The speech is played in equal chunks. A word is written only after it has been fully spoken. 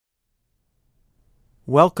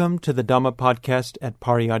Welcome to the Dhamma podcast at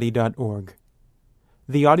pariyatti.org.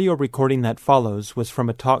 The audio recording that follows was from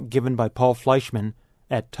a talk given by Paul Fleischman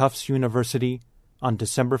at Tufts University on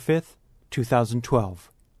December 5th,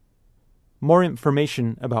 2012. More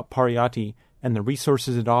information about Pariyatti and the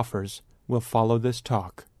resources it offers will follow this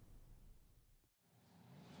talk.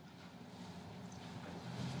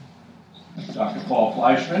 Dr. Paul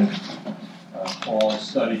Fleischman. Paul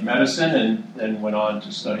studied medicine and then went on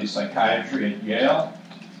to study psychiatry at Yale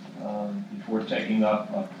before taking up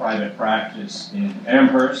a private practice in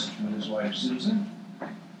Amherst with his wife Susan.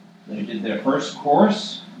 They did their first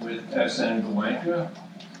course with S.N. Goenka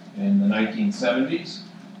in the 1970s.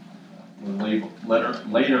 Were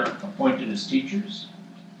later appointed as teachers.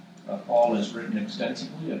 Paul has written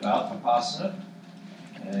extensively about Vipassana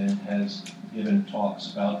and has given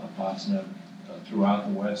talks about Vipassana throughout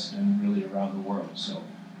the West and really around the world. So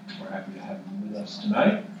we're happy to have him with us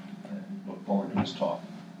tonight and look forward to his talk.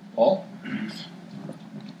 Paul?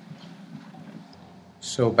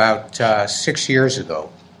 So about 6 years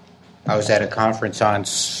ago, I was at a conference on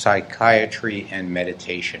psychiatry and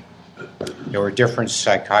meditation. There were different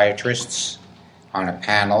psychiatrists on a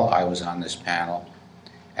panel. I was on this panel.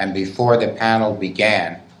 And before the panel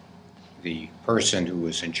began, the person who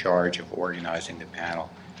was in charge of organizing the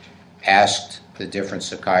panel asked the different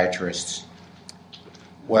psychiatrists,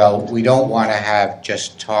 well, we don't want to have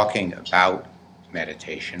just talking about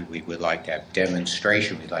meditation. We would like to have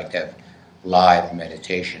demonstration. We'd like to have live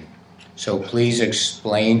meditation. So please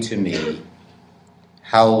explain to me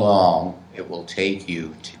how long it will take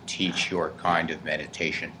you to teach your kind of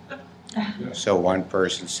meditation. So one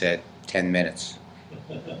person said 10 minutes.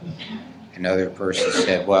 Another person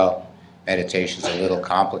said, well, meditation's a little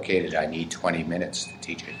complicated. I need 20 minutes to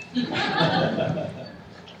teach it.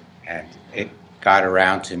 And it got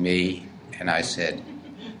around to me, and I said,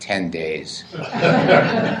 10 days.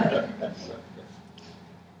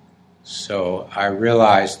 So I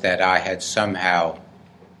realized that I had somehow,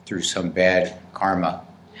 through some bad karma,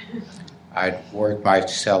 I'd worked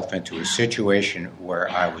myself into a situation where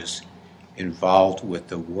I was involved with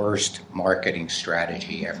the worst marketing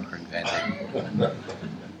strategy ever invented.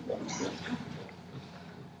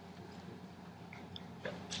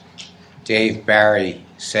 Dave Barry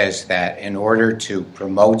says that in order to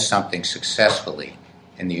promote something successfully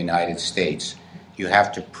in the United States, you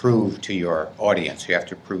have to prove to your audience, you have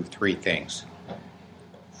to prove three things.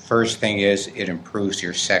 First thing is it improves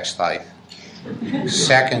your sex life.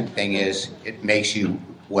 Second thing is it makes you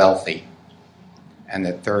wealthy. And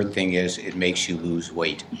the third thing is it makes you lose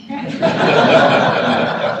weight.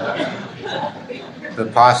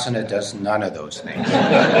 Vipassana does none of those things.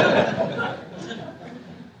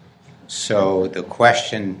 So the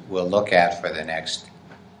question we'll look at for the next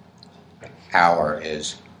hour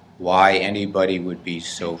is why anybody would be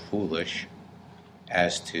so foolish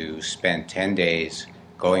as to spend 10 days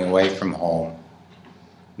going away from home,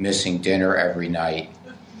 missing dinner every night,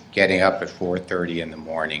 getting up at 4:30 in the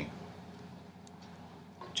morning,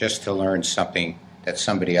 just to learn something that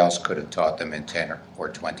somebody else could have taught them in 10 or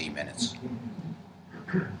 20 minutes.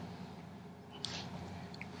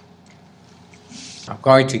 I'm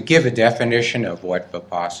going to give a definition of what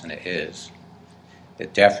Vipassana is. The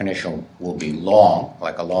definition will be long,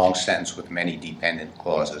 like a long sentence with many dependent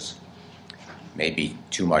clauses. Maybe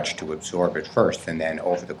too much to absorb at first, and then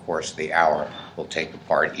over the course of the hour, we'll take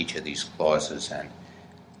apart each of these clauses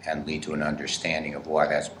and lead to an understanding of why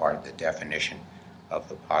that's part of the definition of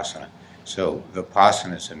Vipassana. So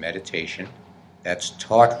Vipassana is a meditation that's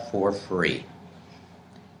taught for free.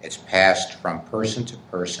 It's passed from person to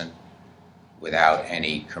person without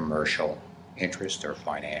any commercial interest or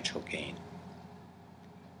financial gain.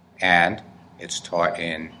 And it's taught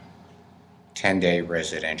in 10-day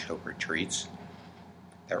residential retreats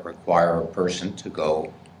that require a person to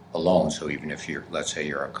go alone. So even if let's say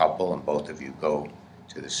you're a couple and both of you go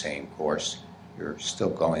to the same course, you're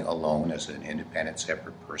still going alone as an independent,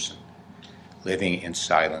 separate person, living in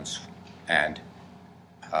silence and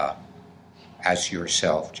as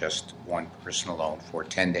yourself, just one person alone for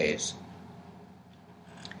 10 days.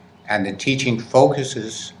 And the teaching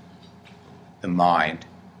focuses the mind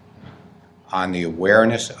on the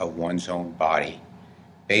awareness of one's own body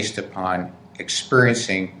based upon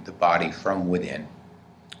experiencing the body from within.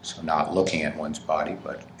 So not looking at one's body,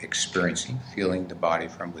 but experiencing, feeling the body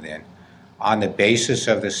from within on the basis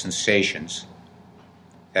of the sensations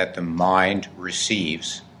that the mind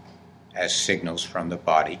receives as signals from the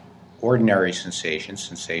body. Ordinary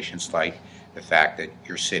sensations like the fact that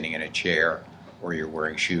you're sitting in a chair or you're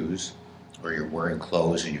wearing shoes or you're wearing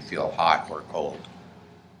clothes and you feel hot or cold.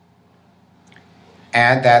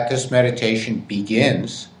 and that this meditation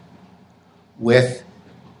begins with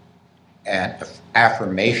an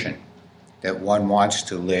affirmation that one wants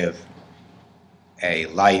to live a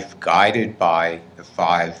life guided by the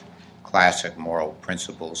 5 classic moral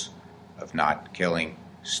principles of not killing,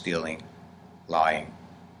 stealing, lying,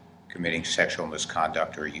 committing sexual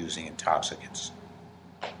misconduct, or using intoxicants.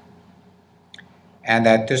 And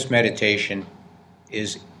that this meditation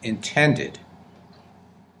is intended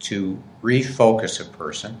to refocus a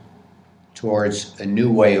person towards a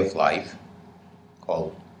new way of life,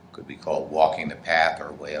 could be called walking the path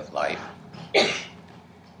or way of life,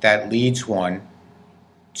 that leads one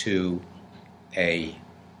to a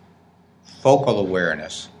focal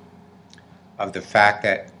awareness of the fact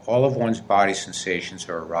that all of one's body sensations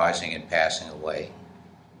are arising and passing away,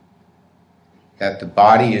 that the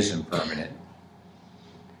body is impermanent,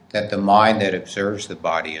 that the mind that observes the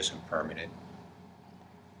body is impermanent,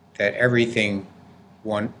 that everything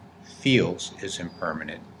one feels is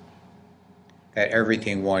impermanent, that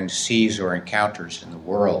everything one sees or encounters in the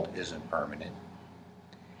world is impermanent.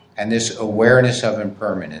 And this awareness of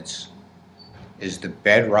impermanence is the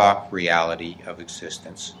bedrock reality of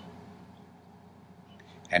existence.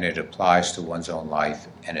 And it applies to one's own life,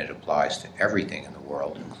 and it applies to everything in the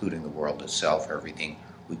world, including the world itself, everything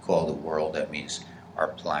we call the world. That means our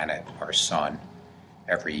planet, our sun,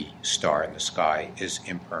 every star in the sky is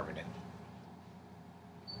impermanent.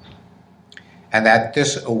 And that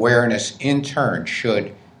this awareness in turn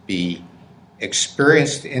should be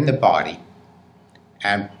experienced in the body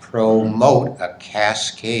and promote a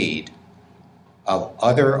cascade of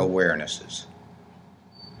other awarenesses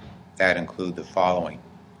that include the following: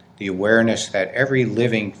 the awareness that every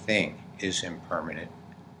living thing is impermanent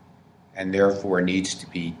and therefore needs to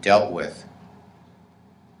be dealt with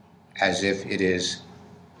as if it is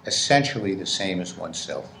essentially the same as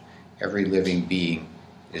oneself. Every living being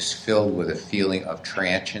is filled with a feeling of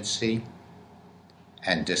transiency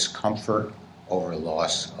and discomfort over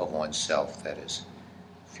loss of oneself, that is,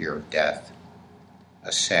 fear of death,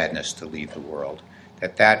 a sadness to leave the world.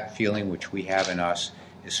 That feeling which we have in us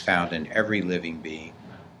is found in every living being.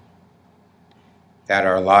 That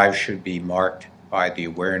our lives should be marked by the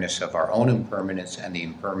awareness of our own impermanence and the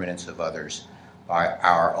impermanence of others, by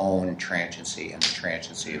our own transiency and the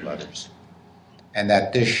transiency of others. And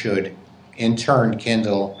that this should in turn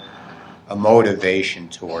kindle a motivation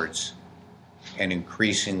towards an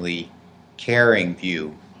increasingly caring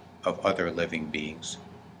view of other living beings,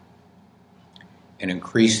 an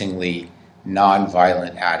increasingly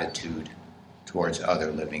nonviolent attitude towards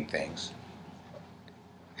other living things,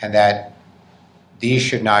 and that these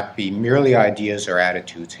should not be merely ideas or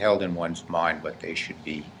attitudes held in one's mind, but they should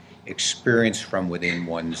be experienced from within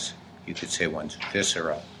one's, you could say, one's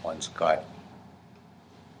viscera, one's gut.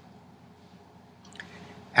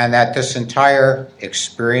 And that this entire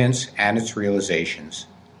experience and its realizations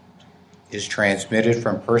is transmitted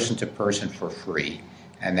from person to person for free,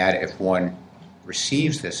 and that if one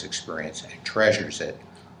receives this experience and treasures it,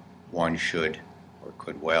 one should or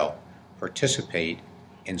could well participate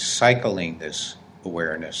in cycling this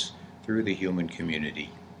awareness through the human community,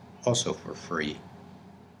 also for free.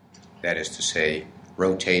 That is to say,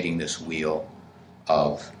 rotating this wheel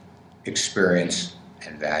of experience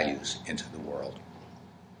and values into the world.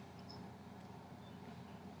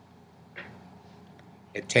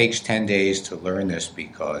 It takes 10 days to learn this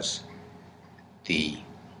because the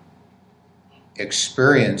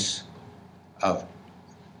experience of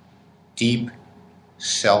deep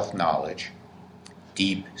self-knowledge,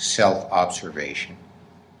 deep self-observation,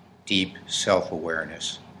 deep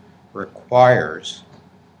self-awareness requires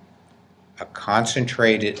a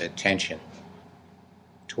concentrated attention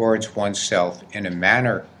towards oneself in a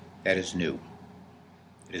manner that is new.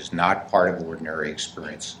 It is not part of ordinary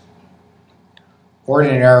experience.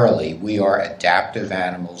 Ordinarily, we are adaptive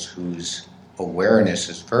animals whose awareness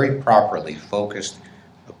is very properly focused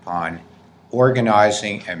upon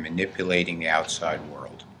organizing and manipulating the outside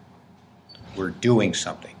world. We're doing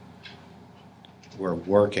something. We're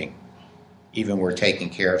working. Even we're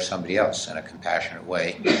taking care of somebody else in a compassionate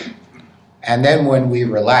way. And then when we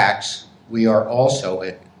relax, we are also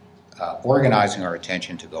organizing our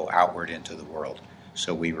attention to go outward into the world.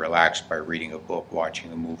 So we relax by reading a book,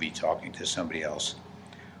 watching a movie, talking to somebody else.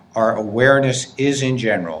 Our awareness is, in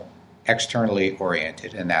general, externally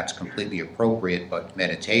oriented, and that's completely appropriate, but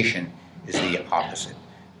meditation is the opposite.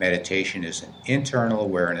 Meditation is an internal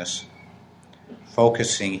awareness,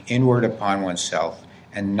 focusing inward upon oneself,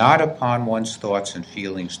 and not upon one's thoughts and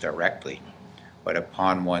feelings directly, but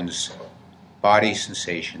upon one's body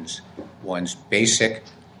sensations, one's basic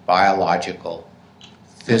biological,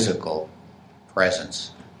 physical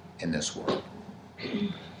presence in this world.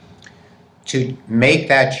 To make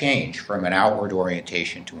that change from an outward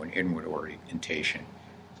orientation to an inward orientation,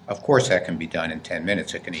 of course that can be done in 10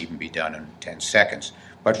 minutes, it can even be done in 10 seconds,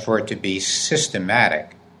 but for it to be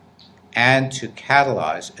systematic and to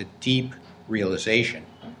catalyze a deep realization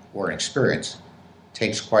or an experience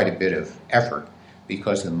takes quite a bit of effort,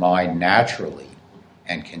 because the mind naturally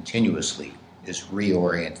and continuously is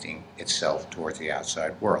reorienting itself towards the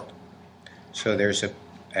outside world. So there's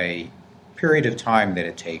a period of time that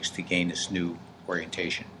it takes to gain this new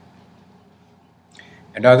orientation.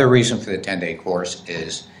 Another reason for the 10-day course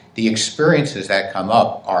is the experiences that come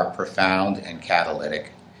up are profound and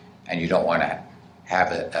catalytic, and you don't want to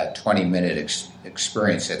have a 20-minute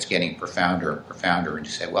experience that's getting profounder and profounder and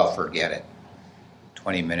you say, well, forget it.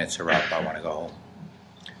 20 minutes are up, I want to go home.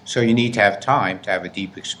 So you need to have time to have a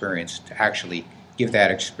deep experience, to actually give that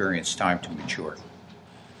experience time to mature.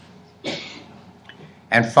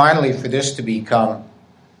 And finally, for this to become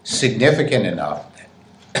significant enough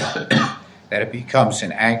that it becomes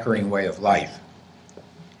an anchoring way of life,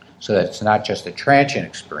 so that it's not just a transient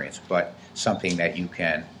experience, but something that you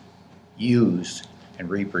can use and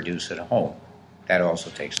reproduce at home. That also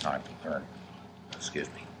takes time to learn. Excuse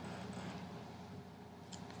me.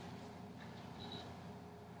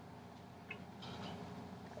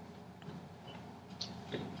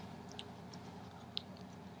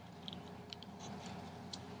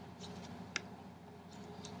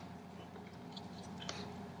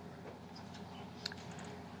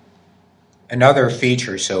 Another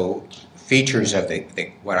feature, features of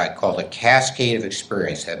the what I call the cascade of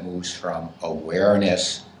experience that moves from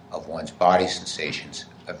awareness of one's body sensations,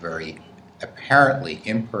 a very apparently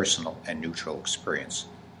impersonal and neutral experience,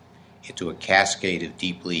 into a cascade of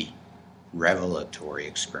deeply revelatory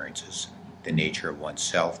experiences, the nature of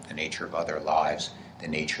oneself, the nature of other lives, the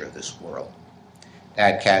nature of this world.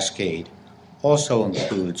 That cascade also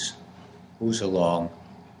moves along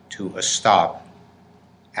to a stop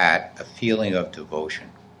at a feeling of devotion.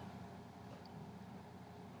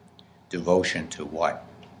 Devotion to what?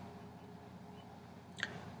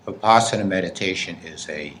 Vipassana meditation is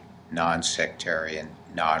a non-sectarian,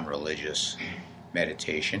 non-religious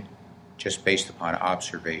meditation, just based upon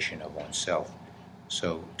observation of oneself.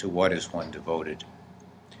 So, to what is one devoted?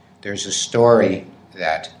 There's a story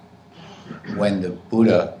that when the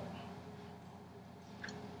Buddha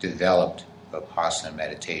developed Vipassana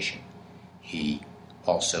meditation, he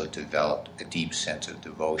also developed a deep sense of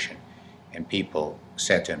devotion. And people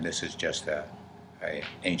said to him, this is just an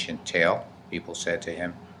ancient tale. People said to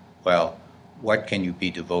him, well, what can you be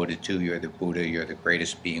devoted to? You're the Buddha, you're the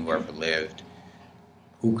greatest being who ever lived.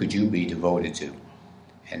 Who could you be devoted to?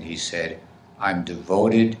 And he said, I'm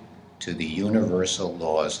devoted to the universal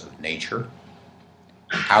laws of nature,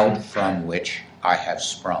 out from which I have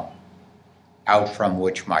sprung, out from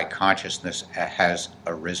which my consciousness has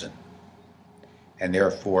arisen. And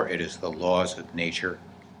therefore it is the laws of nature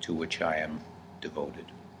to which I am devoted.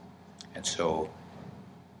 And so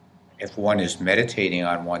if one is meditating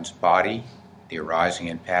on one's body, the arising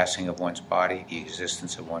and passing of one's body, the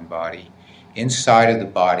existence of one body, inside of the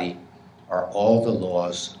body are all the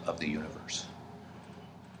laws of the universe.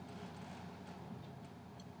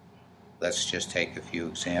 Let's just take a few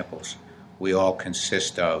examples. We all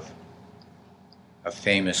consist of a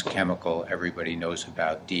famous chemical everybody knows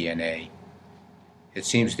about, DNA. It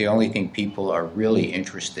seems the only thing people are really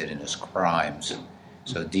interested in is crimes.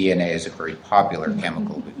 So DNA is a very popular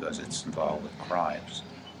chemical because it's involved with crimes.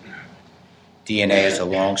 DNA is a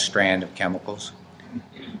long strand of chemicals.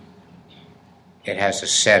 It has a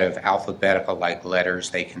set of alphabetical-like letters.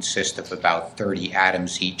 They consist of about 30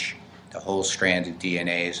 atoms each. The whole strand of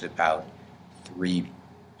DNA is about 3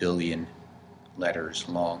 billion letters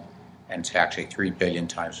long. And it's actually 3 billion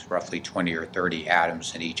times roughly 20 or 30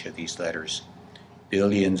 atoms in each of these letters.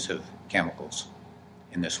 Billions of chemicals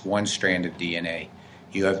in this one strand of DNA.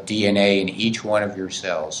 You have DNA in each one of your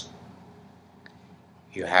cells.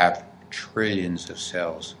 You have trillions of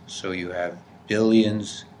cells. So you have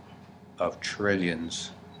billions of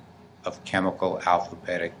trillions of chemical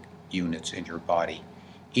alphabetic units in your body.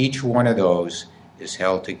 Each one of those is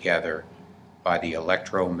held together by the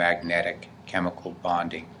electromagnetic chemical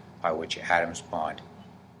bonding by which atoms bond.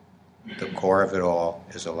 The core of it all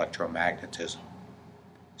is electromagnetism.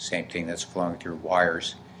 Same thing that's flowing through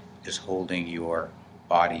wires is holding your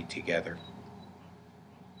body together.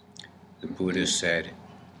 The Buddha said,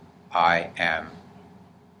 I am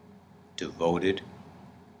devoted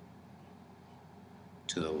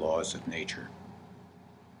to the laws of nature.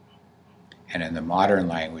 And in the modern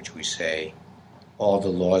language we say, all the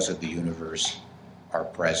laws of the universe are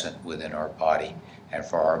present within our body. And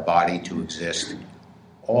for our body to exist,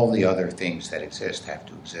 all the other things that exist have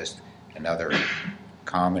to exist. Another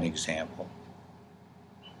common example.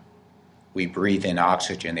 We breathe in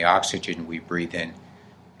oxygen. The oxygen we breathe in,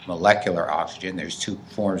 molecular oxygen. There's two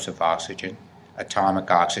forms of oxygen. Atomic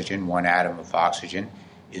oxygen, one atom of oxygen,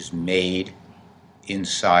 is made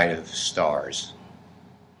inside of stars.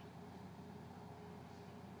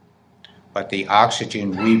 But the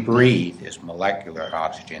oxygen we breathe is molecular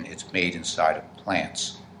oxygen. It's made inside of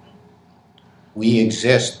plants. We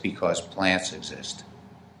exist because plants exist.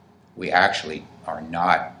 We actually are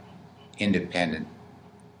not independent,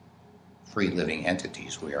 free-living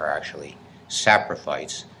entities. We are actually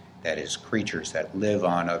saprophytes, that is, creatures that live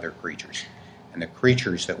on other creatures. And the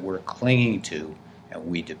creatures that we're clinging to and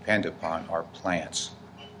we depend upon are plants.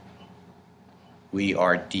 We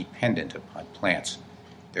are dependent upon plants.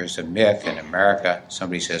 There's a myth in America,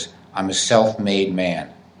 somebody says, I'm a self-made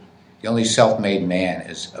man. The only self-made man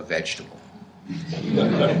is a vegetable.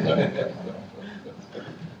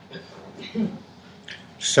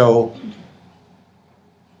 So,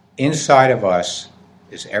 inside of us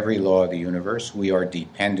is every law of the universe. We are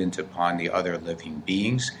dependent upon the other living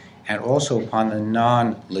beings and also upon the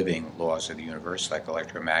non-living laws of the universe, like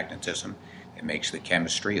electromagnetism. It makes the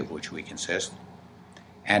chemistry of which we consist,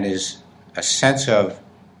 and is a sense of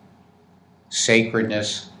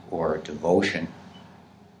sacredness or devotion.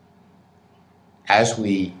 As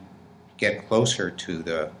we get closer to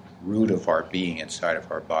the root of our being inside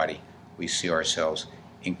of our body, we see ourselves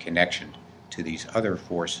in connection to these other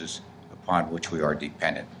forces upon which we are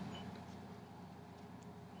dependent.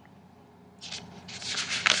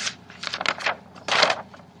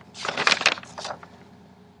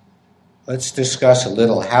 Let's discuss a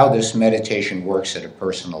little how this meditation works at a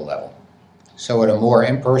personal level. So at a more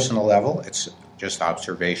impersonal level, it's just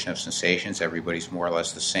observation of sensations. Everybody's more or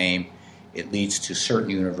less the same. It leads to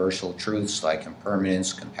certain universal truths like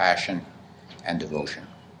impermanence, compassion, and devotion.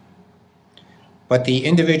 But the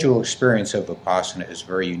individual experience of Vipassana is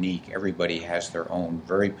very unique. Everybody has their own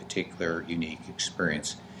very particular, unique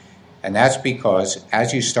experience. And that's because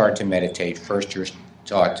as you start to meditate, first you're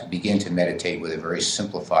taught to begin to meditate with a very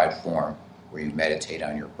simplified form where you meditate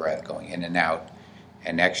on your breath going in and out.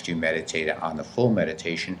 And next you meditate on the full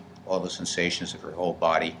meditation, all the sensations of your whole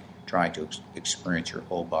body, trying to experience your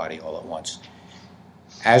whole body all at once.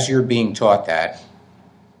 As you're being taught that,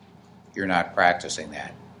 you're not practicing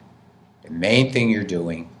that. The main thing you're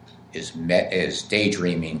doing is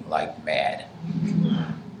daydreaming like mad.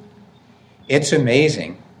 It's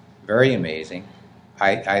amazing, very amazing.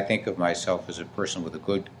 I think of myself as a person with a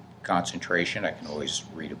good concentration. I can always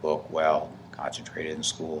read a book well, concentrate in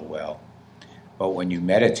school well. But when you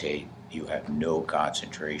meditate, you have no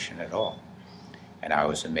concentration at all. And I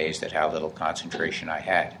was amazed at how little concentration I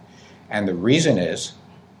had. And the reason is,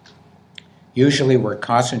 usually we're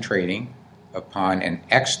concentrating upon an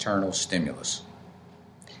external stimulus.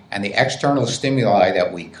 And the external stimuli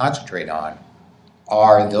that we concentrate on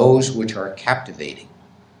are those which are captivating.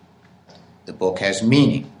 The book has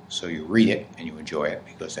meaning, so you read it and you enjoy it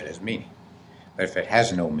because it has meaning. But if it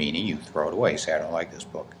has no meaning, you throw it away. Say, I don't like this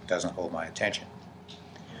book. It doesn't hold my attention.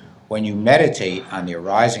 When you meditate on the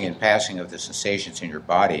arising and passing of the sensations in your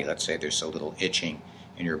body, let's say there's a little itching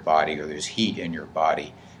in your body or there's heat in your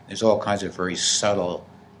body, there's all kinds of very subtle,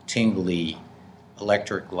 tingly,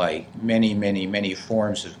 electric light, many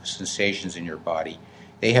forms of sensations in your body.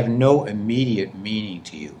 They have no immediate meaning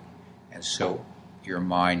to you. And so your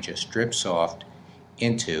mind just drifts off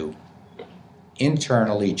into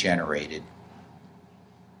internally generated,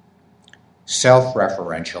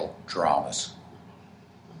 self-referential dramas.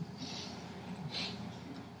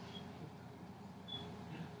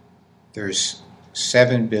 There's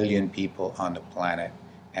 7 billion people on the planet,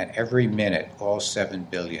 and every minute, all 7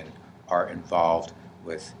 billion are involved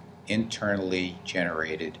with internally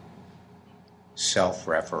generated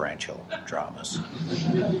self-referential dramas.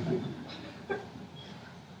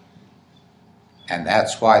 And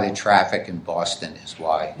that's why the traffic in Boston is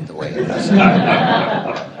the way it is.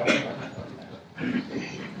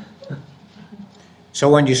 So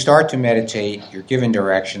when you start to meditate, you're given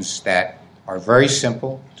directions that are very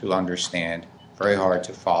simple to understand, very hard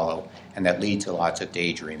to follow, and that lead to lots of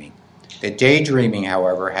daydreaming. The daydreaming,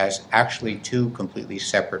 however, has actually two completely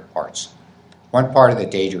separate parts. One part of the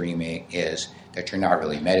daydreaming is that you're not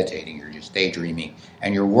really meditating, you're just daydreaming,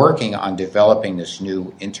 and you're working on developing this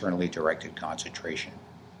new internally directed concentration.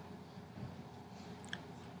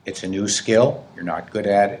 It's a new skill, you're not good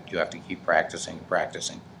at it, you have to keep practicing,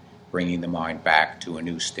 bringing the mind back to a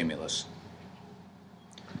new stimulus.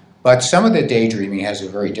 But some of the daydreaming has a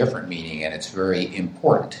very different meaning, and it's very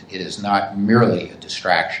important. It is not merely a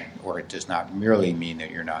distraction, or it does not merely mean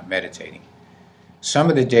that you're not meditating.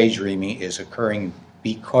 Some of the daydreaming is occurring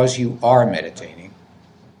because you are meditating.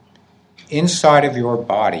 Inside of your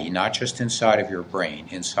body, not just inside of your brain,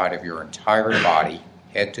 inside of your entire body,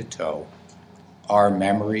 head to toe, are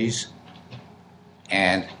memories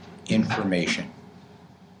and information.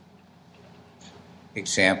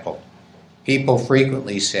 Example. People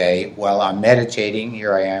frequently say, well, I'm meditating.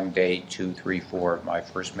 Here I am, day 2, 3, 4 of my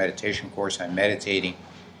first meditation course. I'm meditating.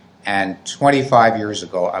 And 25 years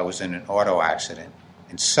ago, I was in an auto accident.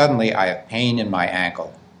 And suddenly I have pain in my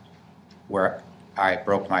ankle where I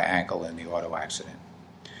broke my ankle in the auto accident.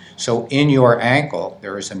 So in your ankle,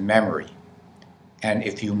 there is a memory. And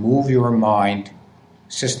if you move your mind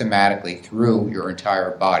systematically through your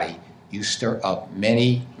entire body, you stir up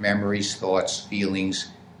many memories, thoughts, feelings,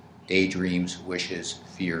 daydreams, wishes,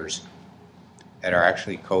 fears that are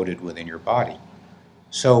actually coded within your body.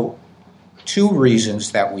 So 2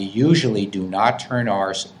 reasons that we usually do not turn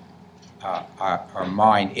our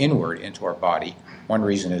mind inward into our body. One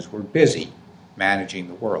reason is we're busy managing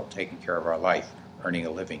the world, taking care of our life, earning a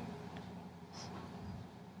living.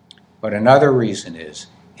 But another reason is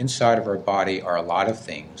inside of our body are a lot of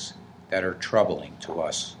things that are troubling to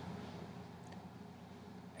us.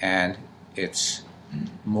 And it's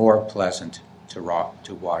more pleasant to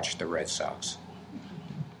watch the Red Sox.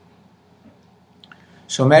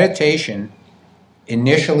 So meditation,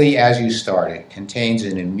 initially as you start it, contains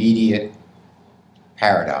an immediate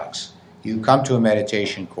paradox. You come to a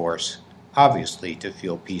meditation course, obviously, to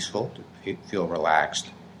feel peaceful, to feel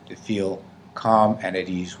relaxed, to feel calm and at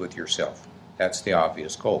ease with yourself. That's the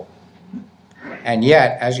obvious goal. And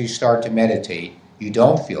yet, as you start to meditate, you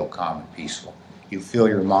don't feel calm and peaceful. You feel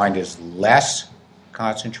your mind is less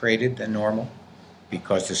concentrated than normal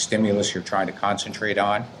because the stimulus you're trying to concentrate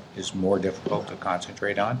on is more difficult to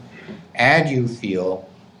concentrate on. And you feel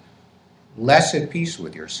less at peace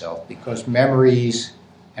with yourself because memories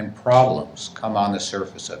and problems come on the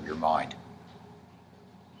surface of your mind.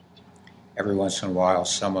 Every once in a while,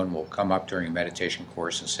 someone will come up during a meditation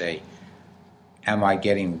course and say, am I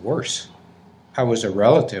getting worse? I was a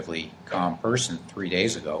relatively calm person 3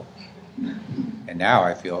 days ago, and now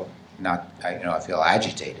I feel I feel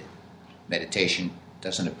agitated. Meditation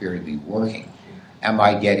doesn't appear to be working. Am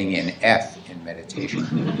I getting an F in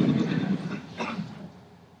meditation?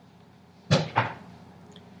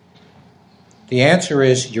 The answer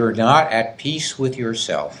is you're not at peace with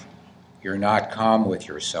yourself. You're not calm with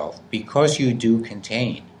yourself because you do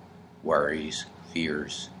contain worries,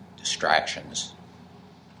 fears, distractions,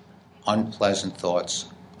 unpleasant thoughts,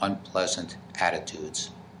 unpleasant attitudes.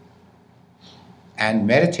 And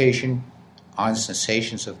meditation on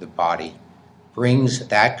sensations of the body brings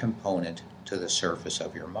that component to the surface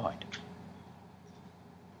of your mind.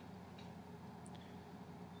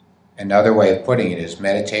 Another way of putting it is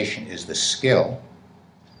meditation is the skill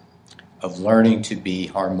of learning to be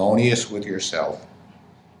harmonious with yourself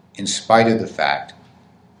in spite of the fact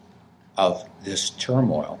of this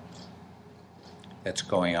turmoil that's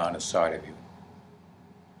going on inside of you.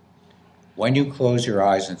 When you close your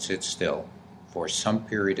eyes and sit still for some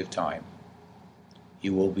period of time,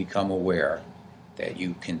 you will become aware that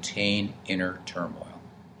you contain inner turmoil.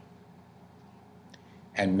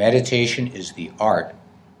 And meditation is the art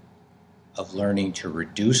of learning to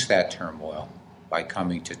reduce that turmoil by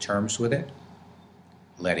coming to terms with it,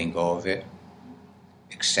 letting go of it,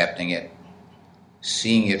 accepting it,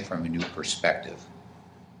 seeing it from a new perspective.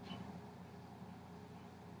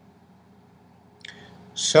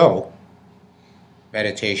 So,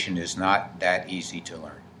 meditation is not that easy to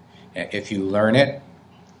learn. If you learn it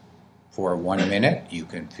for 1 minute, you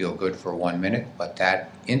can feel good for 1 minute, but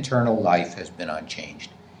that internal life has been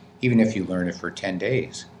unchanged. Even if you learn it for 10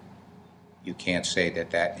 days, you can't say that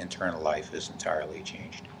that internal life is entirely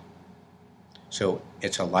changed. So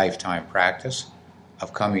it's a lifetime practice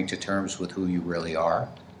of coming to terms with who you really are,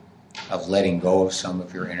 of letting go of some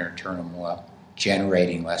of your inner turmoil,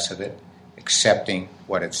 generating less of it, accepting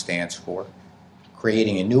what it stands for,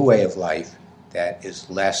 creating a new way of life that is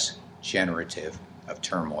less generative of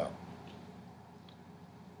turmoil.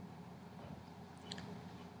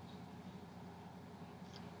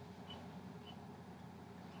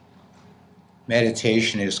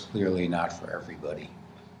 Meditation is clearly not for everybody.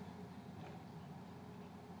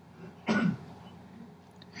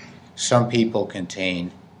 Some people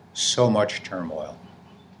contain so much turmoil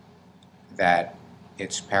that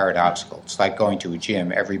it's paradoxical. It's like going to a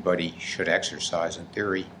gym. Everybody should exercise in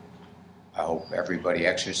theory. I hope everybody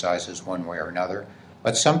exercises one way or another.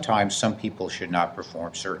 But sometimes some people should not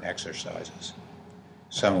perform certain exercises.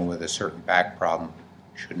 Someone with a certain back problem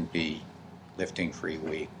shouldn't be lifting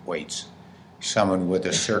free weights. Someone with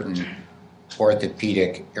a certain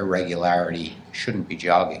orthopedic irregularity shouldn't be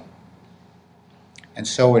jogging. And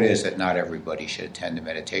so it is that not everybody should attend a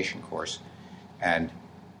meditation course. And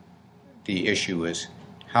the issue is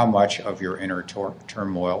how much of your inner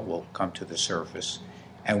turmoil will come to the surface,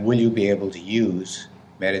 and will you be able to use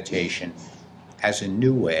meditation as a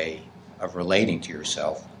new way of relating to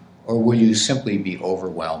yourself, or will you simply be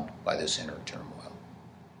overwhelmed by this inner turmoil?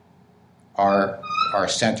 Our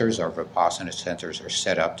centers, our Vipassana centers, are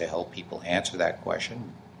set up to help people answer that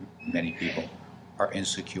question. Many people are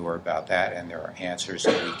insecure about that, and there are answers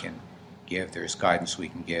that we can give. There's guidance we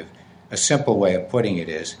can give. A simple way of putting it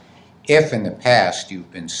is, if in the past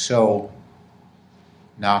you've been so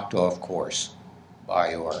knocked off course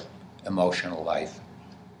by your emotional life,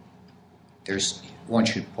 one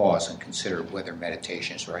should pause and consider whether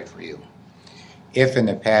meditation is right for you. If in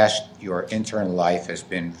the past your internal life has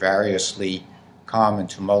been variously calm and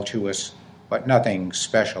tumultuous, but nothing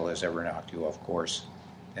special has ever knocked you off course,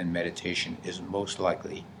 then meditation is most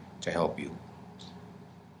likely to help you.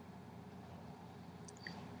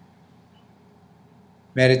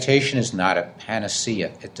 Meditation is not a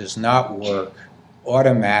panacea. It does not work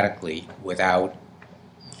automatically without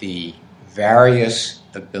the various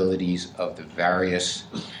abilities of the various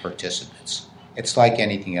participants. It's like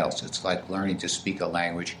anything else. It's like learning to speak a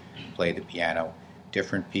language, play the piano.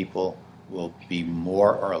 Different people will be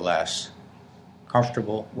more or less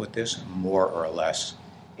comfortable with this, more or less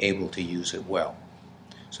able to use it well.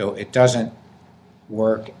 So it doesn't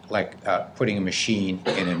work like putting a machine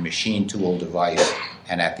in a machine tool device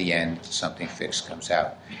and at the end something fixed comes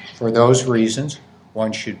out. For those reasons,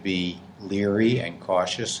 one should be leery and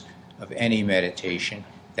cautious of any meditation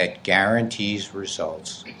that guarantees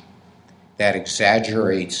results, that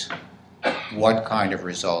exaggerates what kind of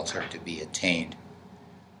results are to be attained,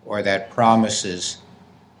 or that promises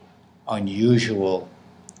unusual,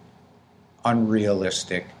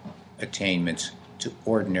 unrealistic attainments to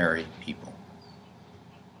ordinary people.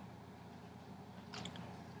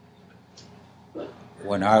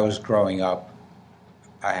 When I was growing up,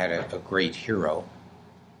 I had a great hero.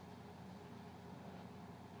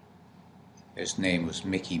 His name was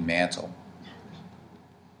Mickey Mantle.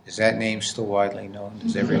 Is that name still widely known?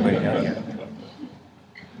 Does everybody know that?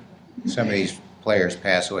 Some of these players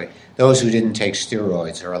pass away. Those who didn't take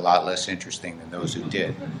steroids are a lot less interesting than those who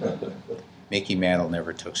did. Mickey Mantle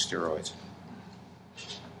never took steroids.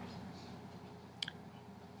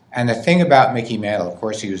 And the thing about Mickey Mantle, of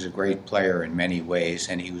course, he was a great player in many ways,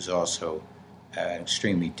 and he was also an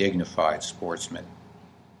extremely dignified sportsman.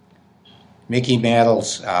 Mickey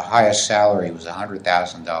Mantle's highest salary was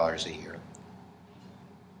 $100,000 a year.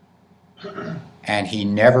 And he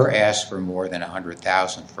never asked for more than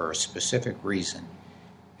 $100,000 for a specific reason,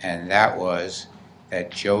 and that was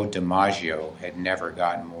that Joe DiMaggio had never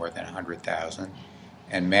gotten more than $100,000,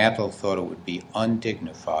 and Mantle thought it would be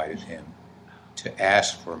undignified of him to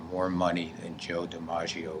ask for more money than Joe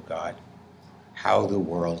DiMaggio got. How the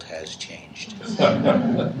world has changed.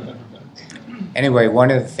 Anyway, one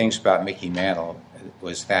of the things about Mickey Mantle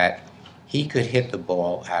was that he could hit the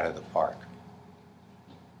ball out of the park.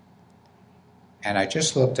 And I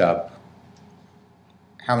just looked up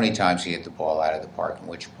how many times he hit the ball out of the park and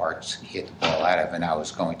which parts he hit the ball out of, and I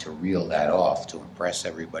was going to reel that off to impress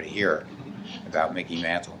everybody here about Mickey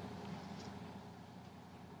Mantle.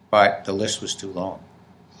 But the list was too long.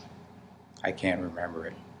 I can't remember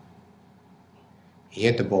it. He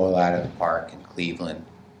hit the ball out of the park in Cleveland,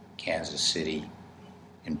 Kansas City,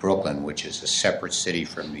 in Brooklyn, which is a separate city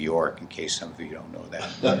from New York, in case some of you don't know that.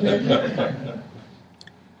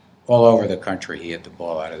 All over the country, he hit the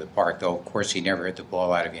ball out of the park, though, of course, he never hit the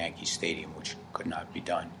ball out of Yankee Stadium, which could not be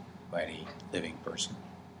done by any living person.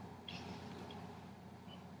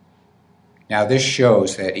 Now, this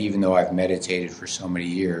shows that even though I've meditated for so many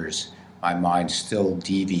years, my mind still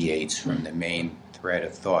deviates from the main thread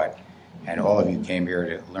of thought. And all of you came here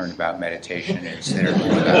to learn about meditation instead of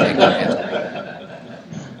learning about Mickey Mantle.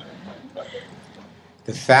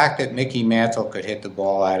 The fact that Mickey Mantle could hit the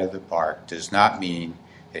ball out of the park does not mean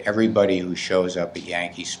that everybody who shows up at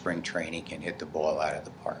Yankee spring training can hit the ball out of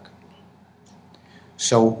the park.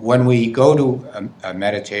 So when we go to a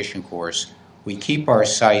meditation course, we keep our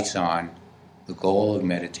sights on the goal of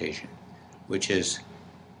meditation, which is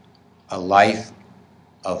a life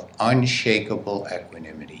of unshakable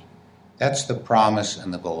equanimity. That's the promise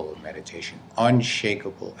and the goal of meditation.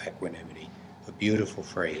 Unshakable equanimity, a beautiful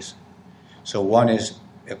phrase. So one is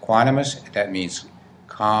equanimous, that means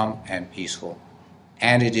calm and peaceful,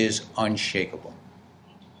 and it is unshakable.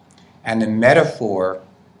 And the metaphor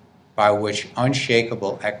by which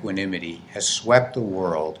unshakable equanimity has swept the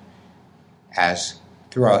world, as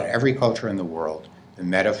throughout every culture in the world, the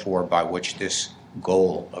metaphor by which this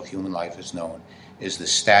goal of human life is known is the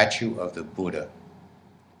statue of the Buddha,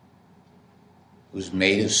 who's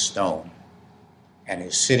made of stone and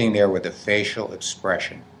is sitting there with a facial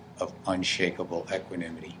expression of unshakable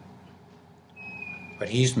equanimity. But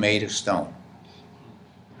he's made of stone.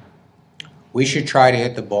 We should try to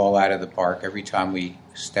hit the ball out of the park every time we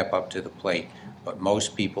step up to the plate, but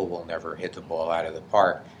most people will never hit the ball out of the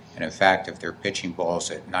park. And in fact, if they're pitching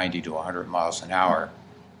balls at 90 to 100 miles an hour,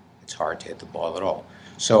 it's hard to hit the ball at all.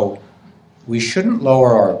 So we shouldn't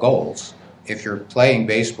lower our goals. If you're playing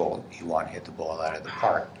baseball, you want to hit the ball out of the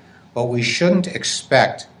park. But we shouldn't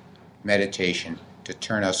expect meditation to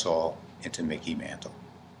turn us all into Mickey Mantle.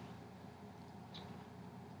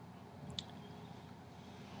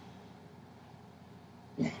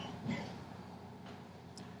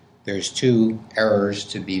 There's two errors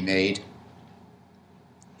to be made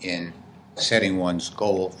in setting one's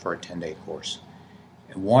goal for a 10-day course.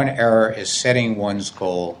 And one error is setting one's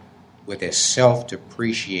goal with a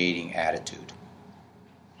self-depreciating attitude.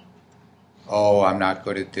 Oh, I'm not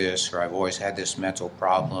good at this, or I've always had this mental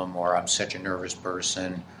problem, or I'm such a nervous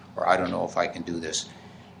person, or I don't know if I can do this.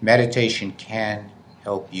 Meditation can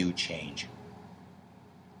help you change.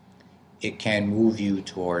 It can move you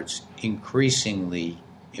towards increasingly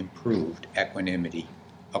improved equanimity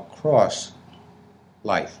across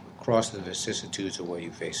life, across the vicissitudes of what you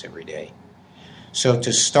face every day. So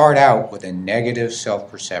to start out with a negative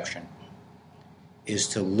self-perception is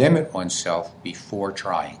to limit oneself before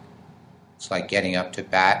trying. It's like getting up to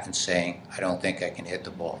bat and saying, I don't think I can hit the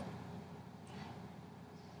ball.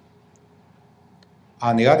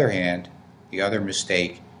 On the other hand, the other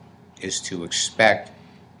mistake is to expect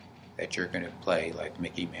that you're going to play like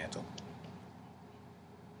Mickey Mantle.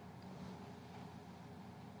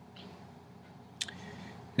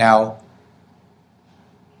 Now,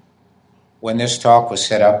 when this talk was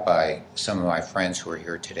set up by some of my friends who are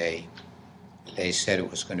here today, they said it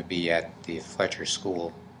was going to be at the Fletcher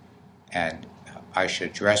School, and I should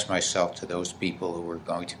address myself to those people who were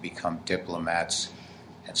going to become diplomats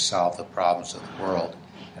and solve the problems of the world,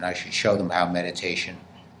 and I should show them how meditation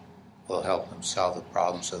will help them solve the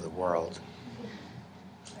problems of the world.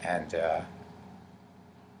 And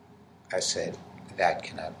I said, that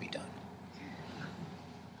cannot be done.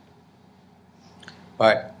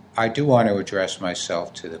 But I do want to address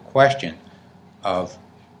myself to the question of,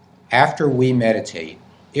 after we meditate,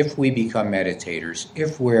 if we become meditators,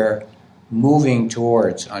 if we're moving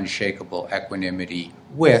towards unshakable equanimity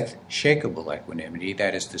with shakable equanimity,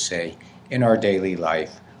 that is to say, in our daily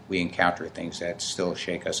life, we encounter things that still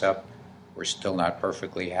shake us up. We're still not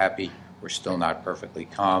perfectly happy. We're still not perfectly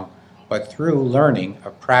calm. But through learning a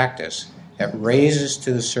practice that raises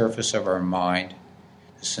to the surface of our mind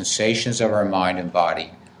the sensations of our mind and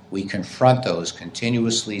body, we confront those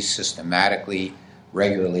continuously, systematically,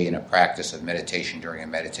 regularly in a practice of meditation during a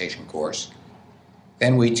meditation course.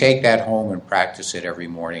 Then we take that home and practice it every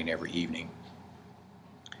morning, every evening.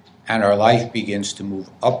 And our life begins to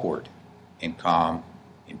move upward in calm,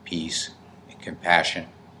 in peace, in compassion,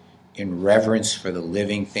 in reverence for the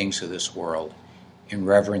living things of this world, in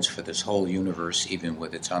reverence for this whole universe, even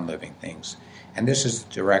with its unliving things. And this is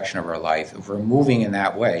the direction of our life. If we're moving in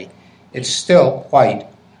that way, it's still quite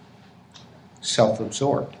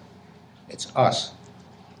self-absorbed. It's us.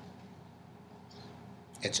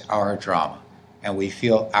 It's our drama. And we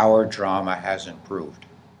feel our drama has improved.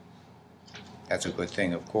 That's a good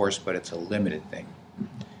thing, of course, but it's a limited thing.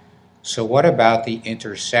 So what about the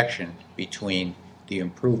intersection between the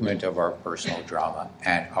improvement of our personal drama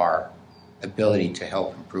and our ability to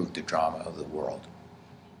help improve the drama of the world?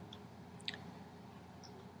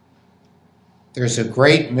 There's a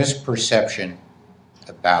great misperception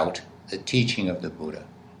about the teaching of the Buddha.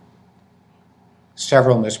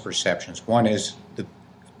 Several misperceptions.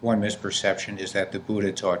 One misperception is that the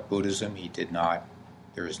Buddha taught Buddhism. He did not.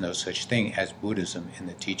 There is no such thing as Buddhism in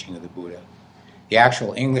the teaching of the Buddha. The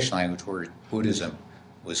actual English language word Buddhism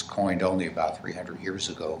was coined only about 300 years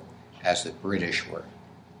ago as the British were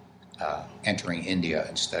entering India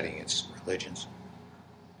and studying its religions.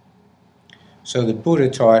 So the Buddha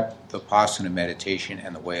taught Vipassana meditation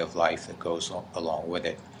and the way of life that goes along with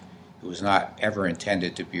it. It was not ever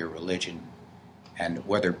intended to be a religion. And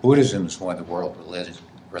whether Buddhism is one of the world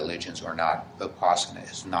religions or not, Vipassana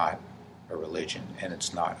is not a religion, and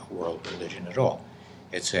it's not a world religion at all.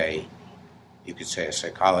 It's you could say a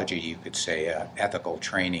psychology, you could say ethical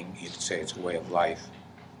training, you could say it's a way of life.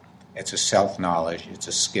 It's a self-knowledge. It's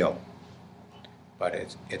a skill. But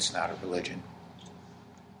it's not a religion.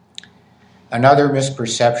 Another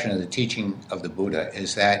misperception of the teaching of the Buddha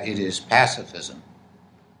is that it is pacifism.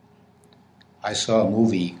 I saw a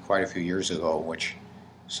movie quite a few years ago in which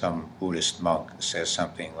some Buddhist monk says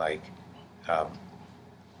something like,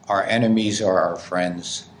 our enemies are our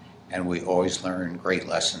friends, and we always learn great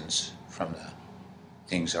lessons from the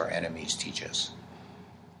things our enemies teach us.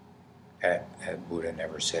 Buddha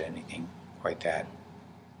never said anything quite that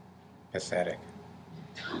pathetic.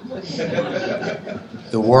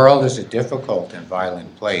 The world is a difficult and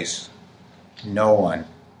violent place. No one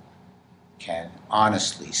can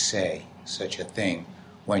honestly say such a thing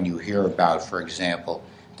when you hear about, for example,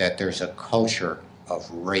 that there's a culture of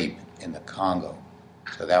rape in the Congo.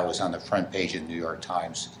 So that was on the front page of the New York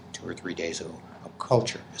Times 2 or 3 days ago. A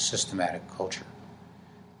culture, a systematic culture.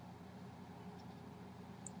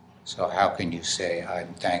 So how can you say,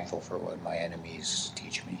 I'm thankful for what my enemies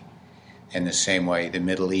teach me? In the same way, the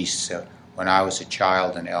Middle East, when I was a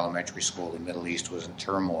child in elementary school, the Middle East was in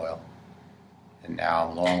turmoil. And now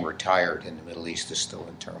I'm long retired and the Middle East is still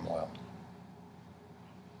in turmoil.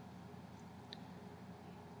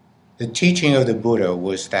 The teaching of the Buddha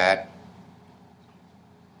was that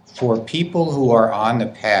for people who are on the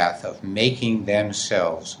path of making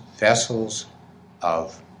themselves vessels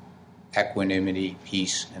of equanimity,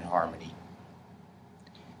 peace, and harmony,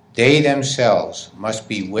 they themselves must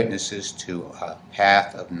be witnesses to a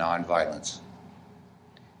path of nonviolence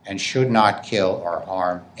and should not kill or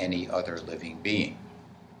harm any other living being.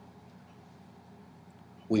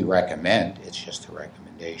 We recommend, it's just a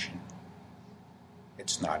recommendation,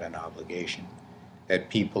 it's not an obligation, that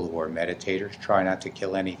people who are meditators try not to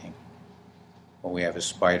kill anything. When we have a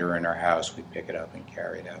spider in our house, we pick it up and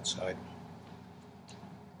carry it outside.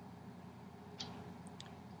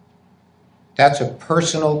 That's a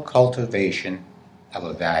personal cultivation of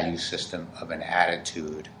a value system, of an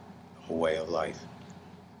attitude, of a way of life.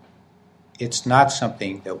 It's not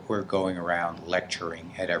something that we're going around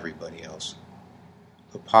lecturing at everybody else.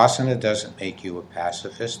 Vipassana doesn't make you a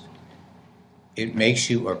pacifist. It makes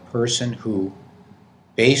you a person who,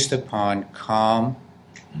 based upon calm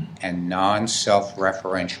and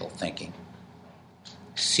non-self-referential thinking,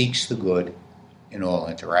 seeks the good in all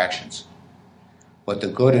interactions. But the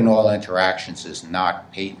good in all interactions is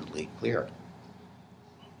not patently clear.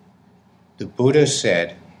 The Buddha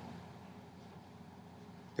said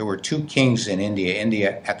there were 2 kings in India.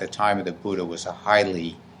 India, at the time of the Buddha, was a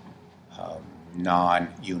highly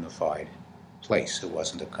non-unified place. It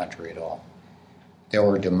wasn't a country at all. There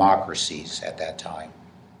were democracies at that time.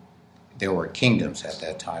 There were kingdoms at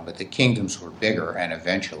that time, but the kingdoms were bigger, and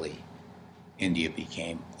eventually India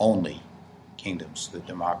became only kingdoms. The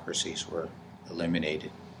democracies were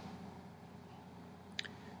eliminated.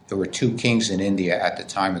 There were 2 kings in India at the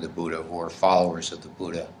time of the Buddha who were followers of the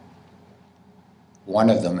Buddha. One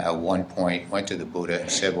of them at one point went to the Buddha and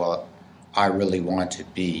said, well, I really want to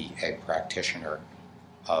be a practitioner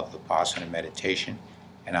of Vipassana meditation,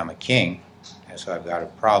 and I'm a king, and so I've got a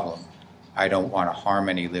problem. I don't want to harm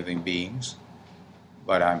any living beings,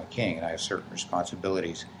 but I'm a king and I have certain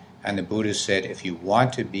responsibilities. And the Buddha said, if you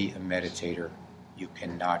want to be a meditator, you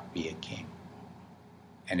cannot be a king.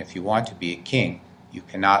 And if you want to be a king, you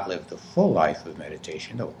cannot live the full life of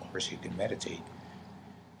meditation, though of course you can meditate.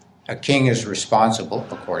 A king is responsible,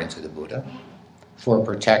 according to the Buddha, for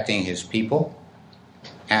protecting his people,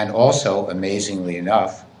 and also, amazingly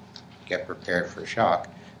enough, get prepared for a shock,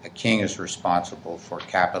 a king is responsible for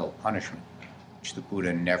capital punishment, which the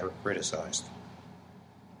Buddha never criticized.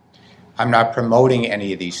 I'm not promoting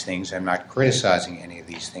any of these things. I'm not criticizing any of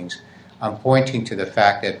these things. I'm pointing to the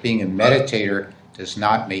fact that being a meditator does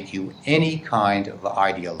not make you any kind of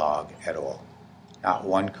ideologue at all. Not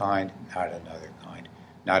one kind, not another kind.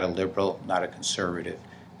 Not a liberal, not a conservative,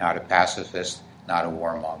 not a pacifist, not a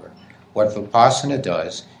warmonger. What Vipassana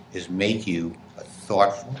does is make you a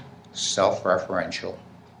thoughtful, self-referential,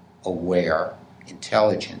 aware,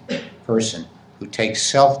 intelligent person who takes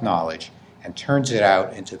self-knowledge and turns it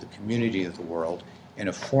out into the community of the world in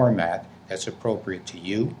a format that's appropriate to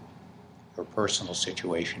you, your personal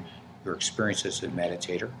situation, your experience as a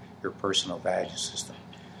meditator, your personal value system.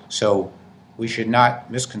 So we should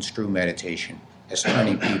not misconstrue meditation as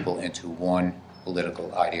turning people into one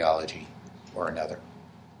political ideology or another.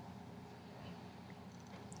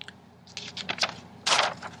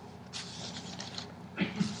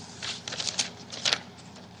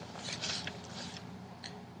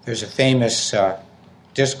 There's a famous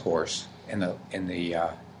discourse in the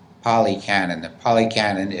Pali Canon. The Pali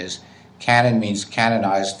Canon means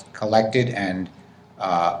canonized, collected, and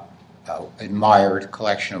admired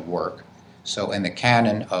collection of work. So in the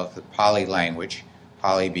canon of the Pali language,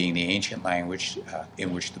 Pali being the ancient language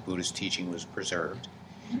in which the Buddha's teaching was preserved,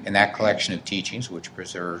 in that collection of teachings which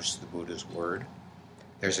preserves the Buddha's word,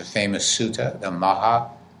 there's a famous sutta, the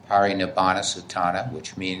Mahaparinibbana Sutta,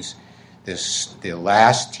 which means the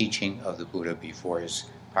last teaching of the Buddha before his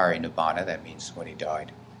parinibbana, that means when he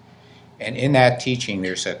died. And in that teaching,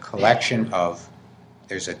 there's a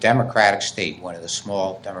democratic state, one of the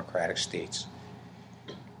small democratic states.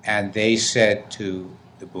 And they said to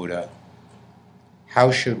the Buddha,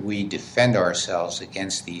 how should we defend ourselves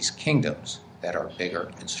against these kingdoms that are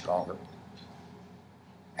bigger and stronger?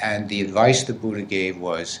 And the advice the Buddha gave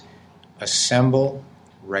was, assemble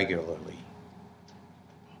regularly,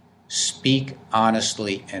 speak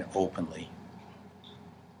honestly and openly,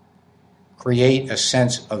 create a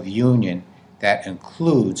sense of union that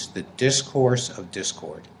includes the discourse of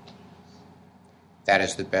discord. That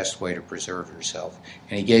is the best way to preserve yourself.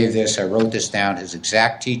 And he gave this, I wrote this down, his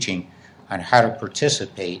exact teaching on how to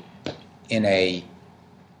participate in a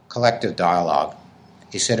collective dialogue.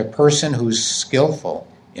 He said, a person who's skillful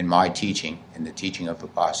in my teaching, in the teaching of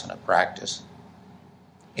Vipassana practice,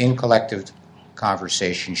 in collective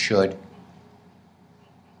conversation should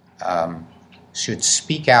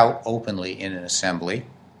speak out openly in an assembly,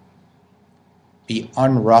 be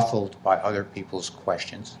unruffled by other people's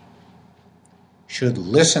questions, should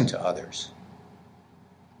listen to others,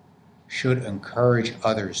 should encourage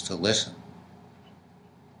others to listen,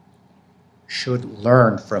 should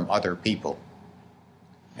learn from other people,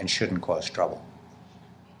 and shouldn't cause trouble.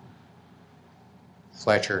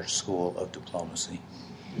 Fletcher School of Diplomacy.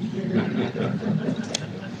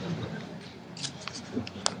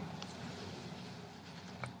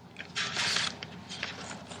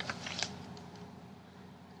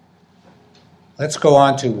 Let's go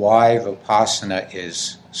on to why Vipassana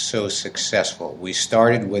is so successful. We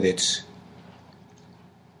started with its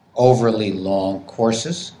overly long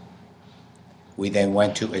courses. We then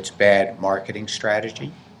went to its bad marketing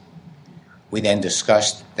strategy. We then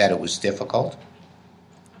discussed that it was difficult.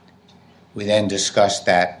 We then discussed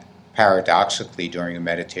that paradoxically during a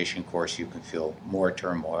meditation course you can feel more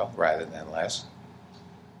turmoil rather than less.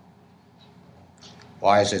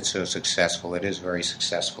 Why is it so successful? It is very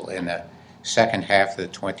successful. In the second half of the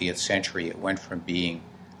 20th century, it went from being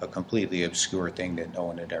a completely obscure thing that no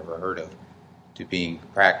one had ever heard of to being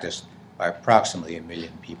practiced by approximately 1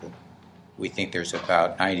 million people. We think there's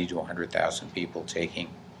about 90 to 100,000 people taking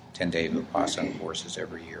 10-day Vipassana courses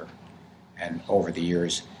every year. And over the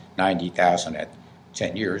years, 90,000 at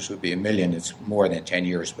 10 years would be 1 million. It's more than 10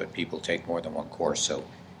 years, but people take more than one course, so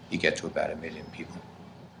you get to about 1 million people.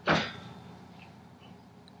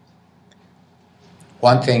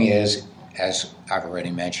 One thing is, as I've already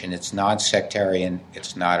mentioned, it's non-sectarian,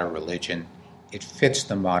 it's not a religion, it fits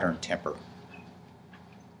the modern temper.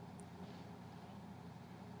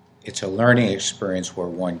 It's a learning experience where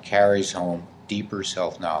one carries home deeper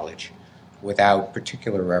self-knowledge without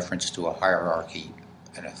particular reference to a hierarchy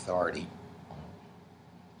and authority.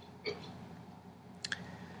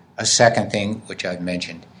 A second thing, which I've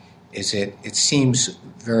mentioned, is it seems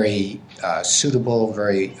very suitable,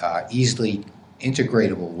 very easily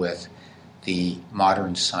integratable with the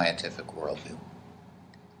modern scientific worldview.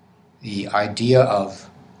 The idea of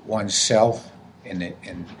oneself in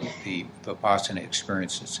the Vipassana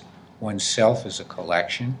experiences, oneself is a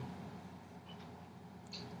collection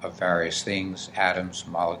of various things, atoms,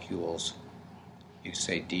 molecules. You could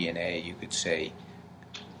say DNA, you could say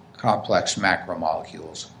complex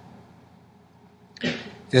macromolecules.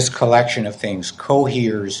 This collection of things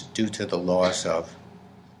coheres due to the laws of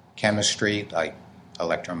chemistry, like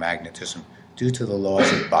electromagnetism, due to the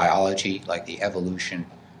laws of biology, like the evolution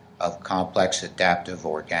of complex adaptive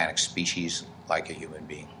organic species like a human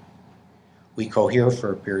being. We cohere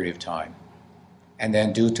for a period of time, and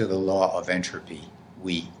then due to the law of entropy,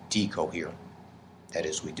 we decohere. That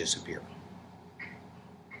is, we disappear.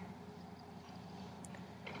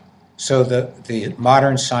 So the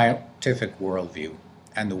modern scientific worldview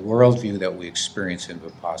and the worldview that we experience in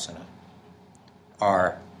Vipassana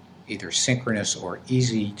are either synchronous or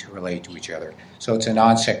easy to relate to each other. So it's a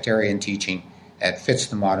non-sectarian teaching that fits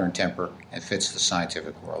the modern temper and fits the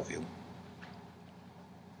scientific worldview.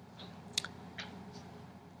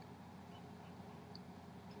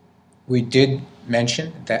 I did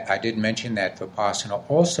mention that Vipassana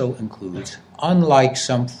also includes, unlike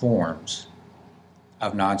some forms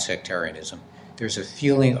of non-sectarianism, there's a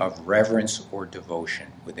feeling of reverence or devotion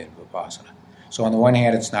within Vipassana. So on the one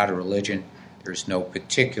hand, it's not a religion. There's no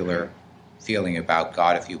particular feeling about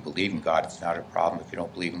God. If you believe in God, it's not a problem. If you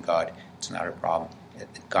don't believe in God, it's not a problem.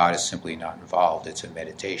 God is simply not involved. It's a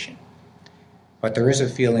meditation. But there is a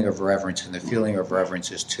feeling of reverence, and the feeling of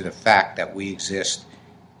reverence is to the fact that we exist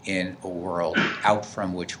in a world out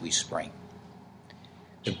from which we spring.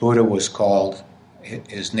 The Buddha was called,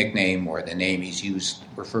 his nickname, or the name he's used,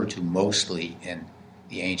 referred to mostly in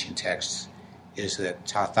the ancient texts, is the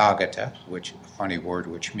Tathagata, which a funny word,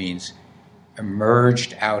 which means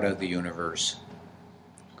emerged out of the universe,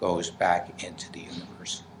 goes back into the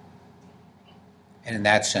universe. And in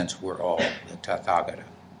that sense, we're all the Tathagata.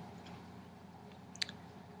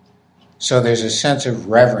 So there's a sense of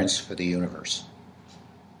reverence for the universe,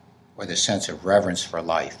 or the sense of reverence for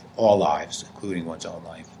life, all lives, including one's own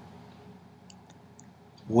life.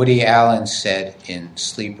 Woody Allen said in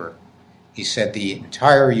Sleeper, he said, the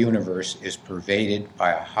entire universe is pervaded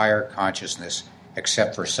by a higher consciousness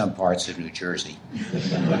except for some parts of New Jersey.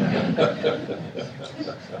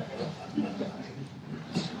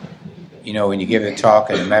 You know, when you give a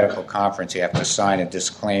talk at a medical conference, you have to sign a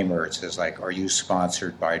disclaimer. It says, like, are you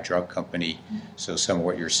sponsored by a drug company? So some of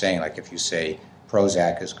what you're saying, like if you say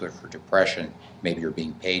Prozac is good for depression, maybe you're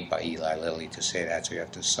being paid by Eli Lilly to say that, so you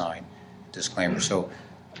have to sign a disclaimer. So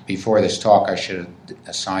before this talk, I should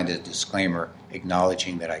have signed a disclaimer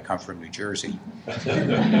acknowledging that I come from New Jersey.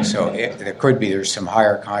 So there's some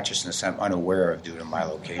higher consciousness I'm unaware of due to my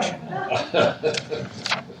location.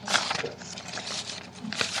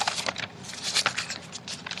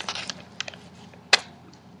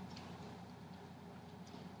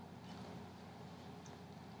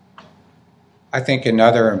 I think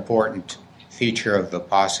another important feature of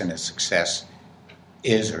Vipassana success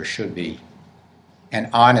is or should be an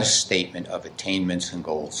honest statement of attainments and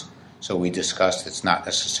goals. So we discussed it's not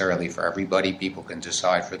necessarily for everybody. People can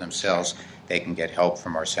decide for themselves. They can get help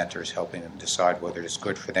from our centers helping them decide whether it's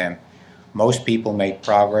good for them. Most people make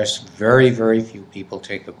progress. Very, very few people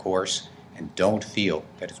take a course and don't feel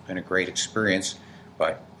that it's been a great experience,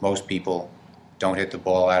 but most people don't hit the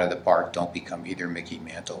ball out of the park, don't become either Mickey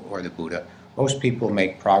Mantle or the Buddha. Most people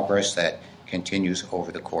make progress that continues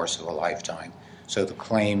over the course of a lifetime. So the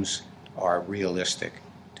claims are realistic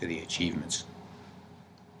to the achievements.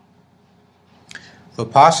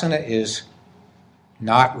 Vipassana is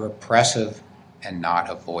not repressive and not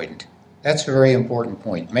avoidant. That's a very important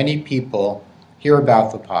point. Many people hear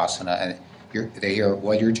about Vipassana and they hear,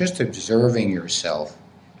 well, you're just observing yourself.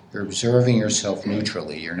 You're observing yourself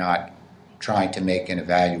neutrally. You're not trying to make an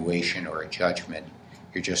evaluation or a judgment.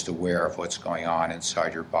 You're just aware of what's going on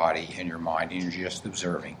inside your body and your mind, and you're just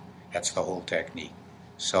observing. That's the whole technique.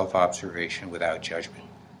 Self-observation without judgment.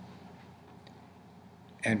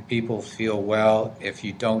 And people feel, well, if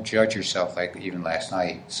you don't judge yourself, like even last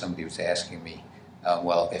night somebody was asking me,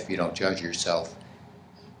 well, if you don't judge yourself,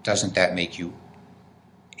 doesn't that make you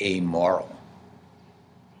amoral?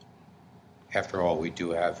 After all, we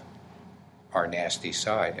do have our nasty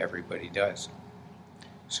side. Everybody does.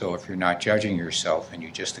 So if you're not judging yourself and you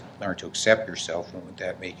just learn to accept yourself, wouldn't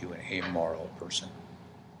that make you an amoral person?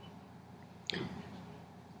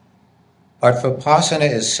 But Vipassana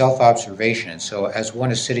is self-observation. So as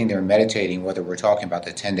one is sitting there meditating, whether we're talking about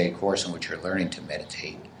the 10-day course in which you're learning to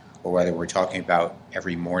meditate, or whether we're talking about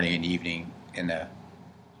every morning and evening in the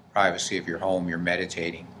privacy of your home, you're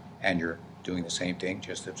meditating and you're doing the same thing,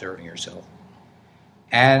 just observing yourself.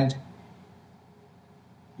 And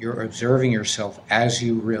you're observing yourself as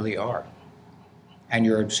you really are. And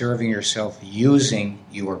you're observing yourself using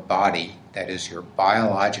your body, that is your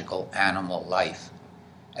biological animal life,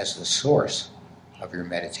 as the source of your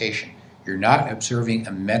meditation. You're not observing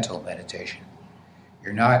a mental meditation.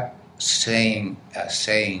 You're not saying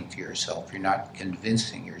to yourself. You're not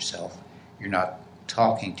convincing yourself. You're not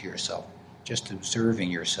talking to yourself. Just observing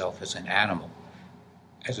yourself as an animal,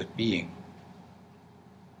 as a being.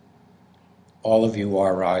 All of you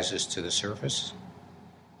are rises to the surface.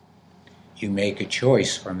 You make a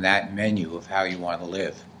choice from that menu of how you want to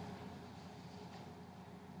live.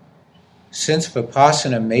 Since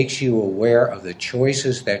Vipassana makes you aware of the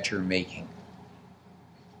choices that you're making,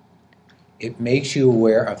 it makes you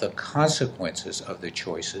aware of the consequences of the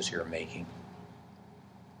choices you're making.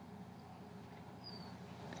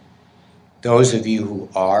 Those of you who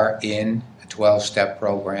are in a 12-step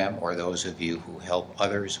program, or those of you who help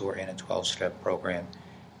others who are in a 12-step program,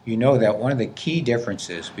 you know that one of the key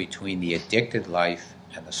differences between the addicted life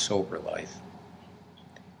and the sober life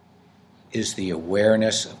is the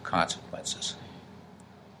awareness of consequences.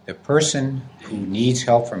 The person who needs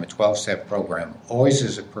help from a 12-step program always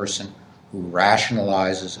is a person who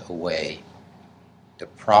rationalizes away the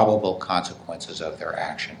probable consequences of their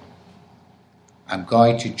action. I'm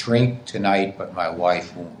going to drink tonight, but my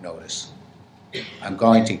wife won't notice. I'm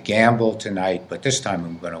going to gamble tonight, but this time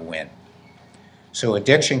I'm going to win. So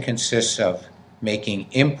addiction consists of making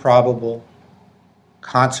improbable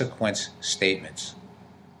consequence statements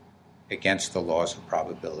against the laws of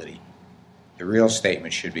probability. The real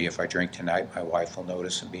statement should be, if I drink tonight, my wife will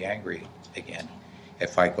notice and be angry again.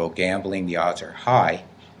 If I go gambling, the odds are high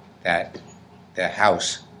that the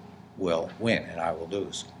house will win and I will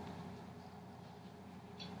lose.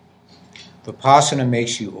 Vipassana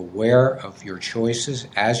makes you aware of your choices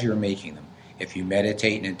as you're making them. If you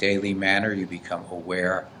meditate in a daily manner, you become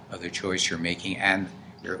aware of the choice you're making and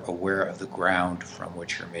you're aware of the ground from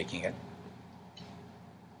which you're making it.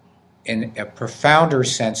 In a profounder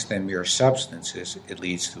sense than mere substances, it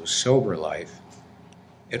leads to a sober life.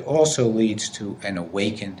 It also leads to an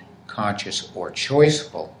awakened, conscious, or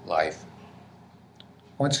choiceful life.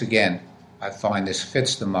 Once again, I find this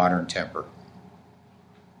fits the modern temper.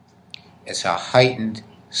 It's a heightened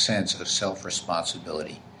sense of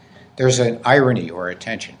self-responsibility. There's an irony or a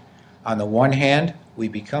tension. On the one hand, we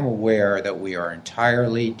become aware that we are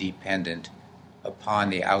entirely dependent upon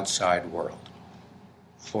the outside world.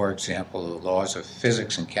 For example, the laws of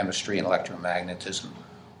physics and chemistry and electromagnetism,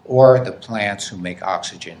 or the plants who make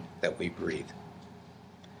oxygen that we breathe.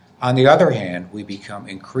 On the other hand, we become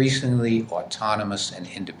increasingly autonomous and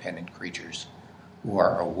independent creatures who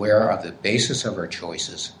are aware of the basis of our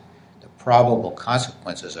choices, the probable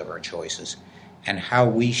consequences of our choices, and how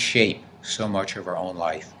we shape so much of our own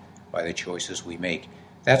life by the choices we make.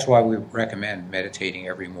 That's why we recommend meditating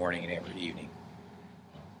every morning and every evening.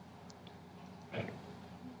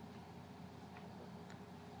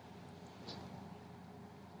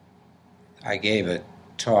 I gave a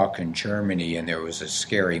talk in Germany, and there was a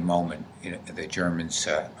scary moment. The Germans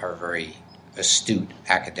are very astute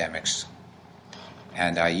academics,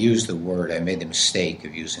 and I used the word. I made the mistake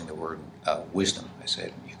of using the word wisdom. I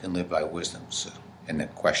said, "You can live by wisdom." So in the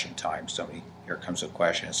question time, here comes a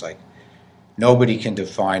question. It's like, nobody can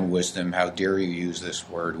define wisdom. How dare you use this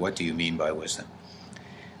word? What do you mean by wisdom?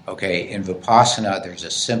 Okay, in Vipassana, there's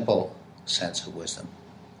a simple sense of wisdom.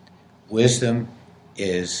 Wisdom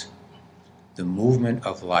is the movement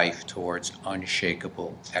of life towards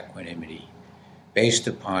unshakable equanimity, based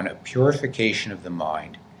upon a purification of the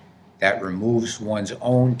mind that removes one's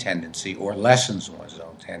own tendency or lessens one's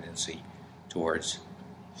own tendency towards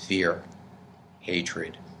fear,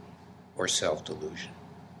 hatred, or self-delusion.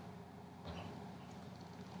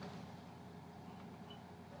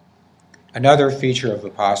 Another feature of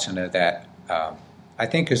Vipassana that I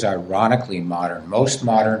think is ironically modern. Most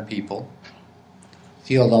modern people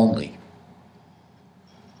feel lonely.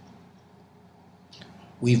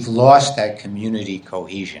 We've lost that community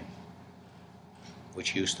cohesion,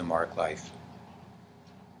 which used to mark life.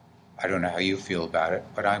 I don't know how you feel about it,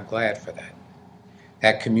 but I'm glad for that.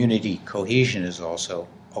 That community cohesion is also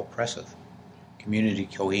oppressive. Community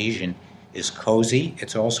cohesion is cozy.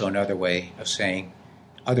 It's also another way of saying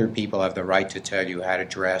other people have the right to tell you how to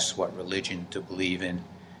dress, what religion to believe in,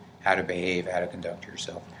 how to behave, how to conduct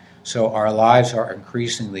yourself. So our lives are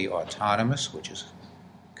increasingly autonomous, which is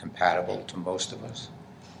compatible to most of us,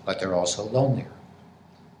 but they're also lonelier.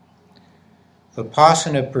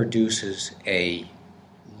 Vipassana produces a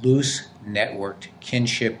loose, networked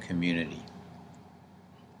kinship community.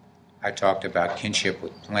 I talked about kinship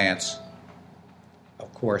with plants.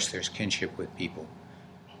 Of course, there's kinship with people.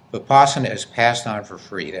 Vipassana is passed on for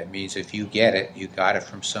free. That means if you get it, you got it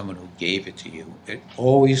from someone who gave it to you. It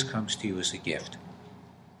always comes to you as a gift.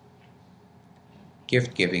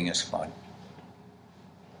 Gift giving is fun.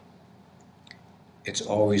 It's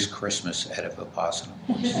always Christmas at a Vipassana.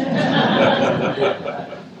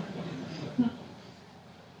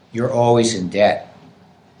 You're always in debt.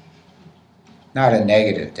 Not a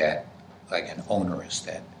negative debt, like an onerous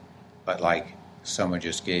debt, but like someone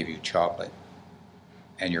just gave you chocolate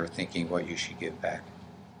and you're thinking what you should give back.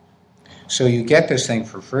 So you get this thing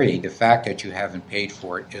for free. The fact that you haven't paid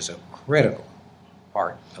for it is a critical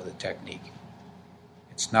part of the technique.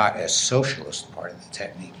 It's not a socialist part of the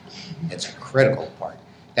technique. It's a critical part.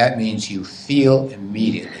 That means you feel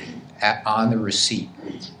immediately on the receipt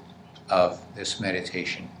of this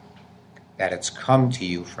meditation that it's come to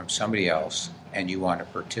you from somebody else and you want to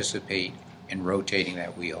participate in rotating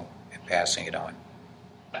that wheel and passing it on.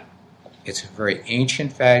 It's a very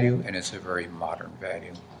ancient value and it's a very modern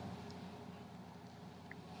value.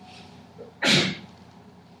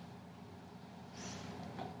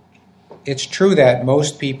 It's true that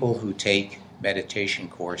most people who take meditation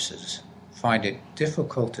courses find it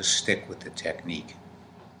difficult to stick with the technique.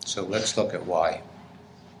 So let's look at why.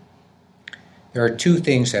 There are two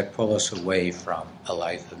things that pull us away from a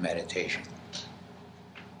life of meditation.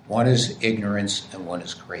 One is ignorance and one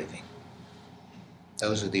is craving.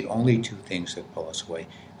 Those are the only two things that pull us away.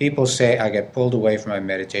 People say, I get pulled away from my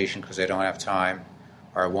meditation because I don't have time,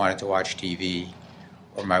 or I wanted to watch TV,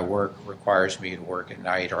 or my work requires me to work at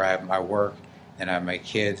night, or I have my work, and I have my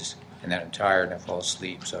kids, and then I'm tired and I fall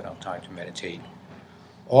asleep, so I don't have time to meditate.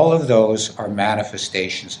 All of those are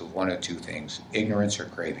manifestations of one of two things, ignorance or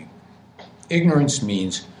craving. Ignorance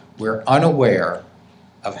means we're unaware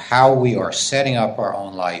of how we are setting up our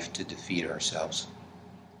own life to defeat ourselves.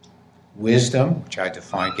 Wisdom, which I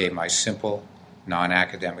gave my simple,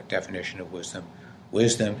 non-academic definition of wisdom.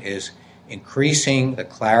 Wisdom is increasing the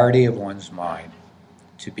clarity of one's mind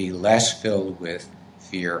to be less filled with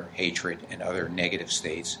fear, hatred, and other negative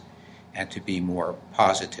states, and to be more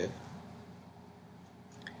positive.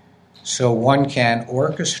 So one can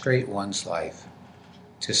orchestrate one's life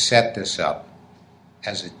to set this up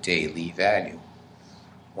as a daily value.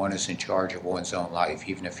 One is in charge of one's own life,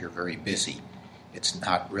 even if you're very busy. It's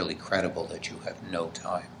not really credible that you have no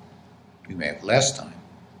time. You may have less time.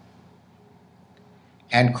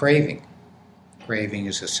 And craving. Craving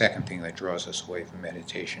is the second thing that draws us away from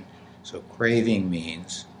meditation. So craving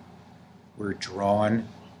means we're drawn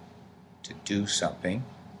to do something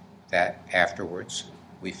that afterwards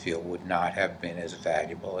we feel would not have been as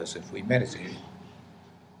valuable as if we meditated.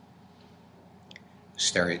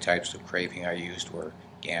 Stereotypes of craving I used were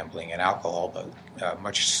gambling and alcohol, but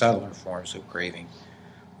much subtler forms of craving.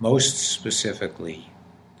 Most specifically,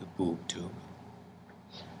 the boob tube.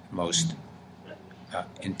 Most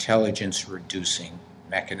intelligence-reducing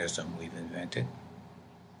mechanism we've invented.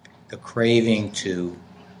 The craving to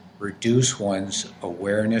reduce one's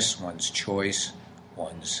awareness, one's choice,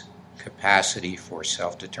 one's capacity for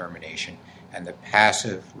self-determination, and the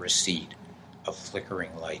passive receipt of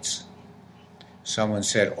flickering lights. Someone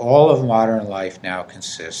said all of modern life now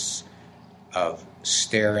consists of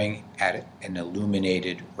staring at an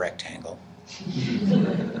illuminated rectangle.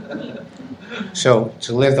 So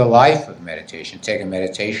to live the life of meditation, take a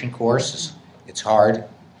meditation course, it's hard,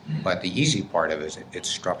 but the easy part of it is it's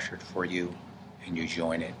structured for you, and you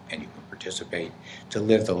join it, and you can participate. To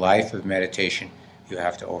live the life of meditation, you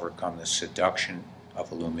have to overcome the seduction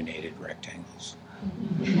of illuminated rectangles.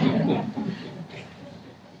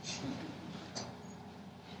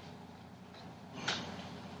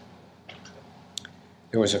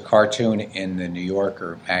 There was a cartoon in the New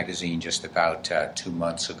Yorker magazine just about 2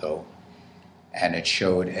 months ago, and it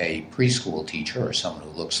showed a preschool teacher, or someone who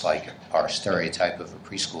looks like our stereotype of a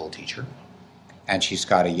preschool teacher, and she's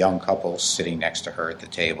got a young couple sitting next to her at the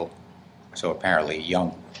table. So apparently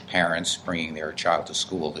young parents bringing their child to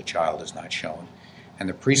school, the child is not shown. And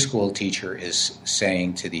the preschool teacher is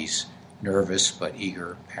saying to these nervous but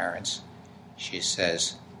eager parents, she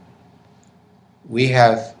says, "We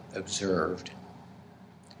have observed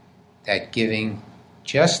that giving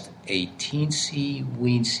just a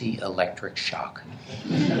teensy-weensy electric shock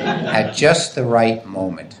at just the right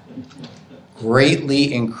moment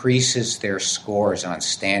greatly increases their scores on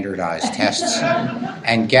standardized tests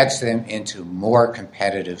and gets them into more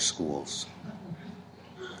competitive schools."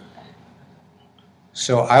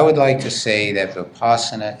 So I would like to say that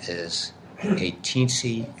Vipassana is a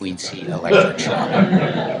teensy-weensy electric shock.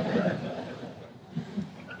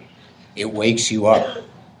 It wakes you up.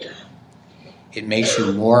 It makes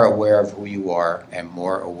you more aware of who you are and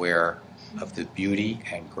more aware of the beauty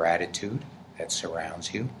and gratitude that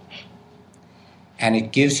surrounds you. And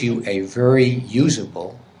it gives you a very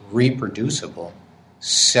usable, reproducible,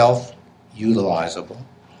 self-utilizable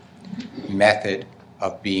method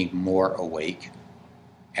of being more awake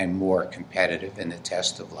and more competitive in the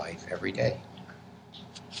test of life every day.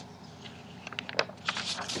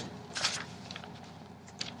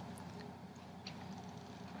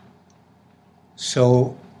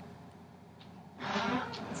 So,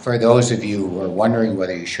 for those of you who are wondering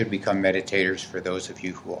whether you should become meditators, for those of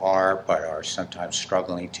you who are but are sometimes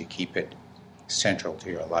struggling to keep it central to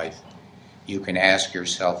your life, you can ask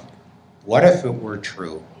yourself, what if it were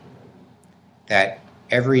true that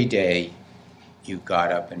every day you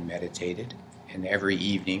got up and meditated, and every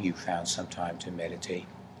evening you found some time to meditate?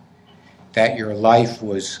 That your life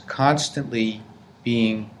was constantly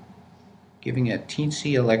giving a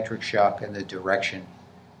teensy electric shock in the direction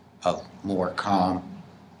of more calm,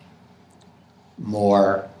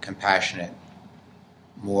 more compassionate,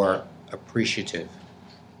 more appreciative,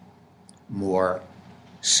 more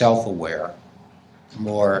self-aware,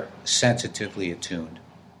 more sensitively attuned.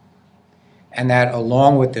 And that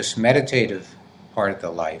along with this meditative part of the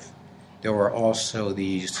life, there were also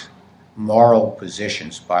these moral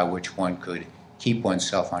positions by which one could keep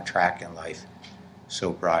oneself on track in life: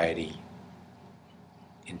 sobriety,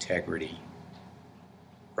 integrity,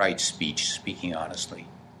 right speech, speaking honestly.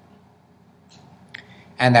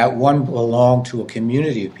 And that one belonged to a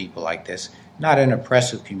community of people like this, not an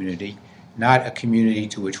oppressive community, not a community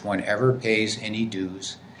to which one ever pays any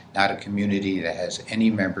dues, not a community that has any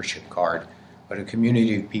membership card, but a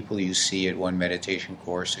community of people you see at one meditation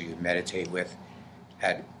course or you meditate with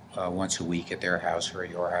at once a week at their house or at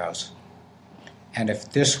your house. And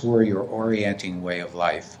if this were your orienting way of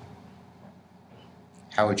life,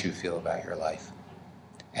 how would you feel about your life?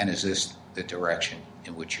 And is this the direction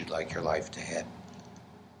in which you'd like your life to head?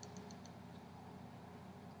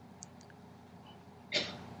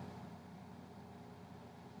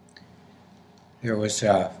 There was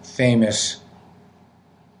a famous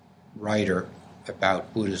writer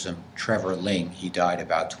about Buddhism, Trevor Ling. He died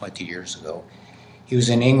about 20 years ago. He was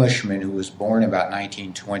an Englishman who was born about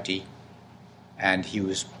 1920, and he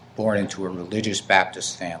was born into a religious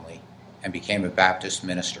Baptist family and became a Baptist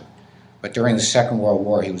minister. But during the Second World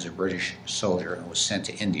War, he was a British soldier and was sent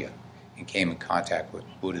to India and came in contact with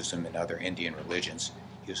Buddhism and other Indian religions.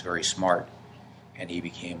 He was very smart, and he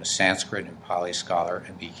became a Sanskrit and Pali scholar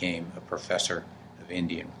and became a professor of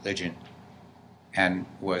Indian religion and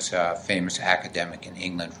was a famous academic in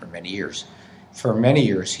England for many years. For many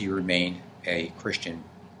years, he remained a Christian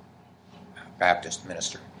Baptist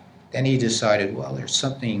minister. Then he decided, well, there's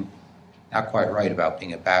something not quite right about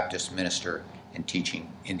being a Baptist minister and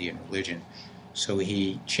teaching Indian religion. So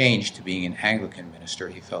he changed to being an Anglican minister.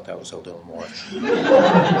 He felt that was a little more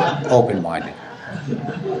open-minded.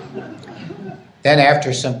 Then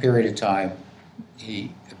after some period of time,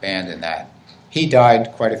 he abandoned that. He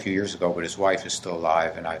died quite a few years ago, but his wife is still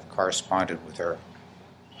alive, and I've corresponded with her.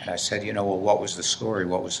 And I said, well, what was the story?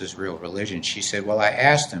 What was his real religion? She said, well, I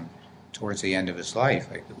asked him towards the end of his life,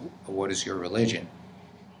 what is your religion?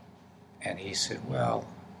 And he said, well,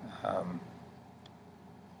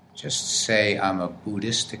 just say I'm a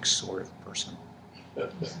Buddhistic sort of person.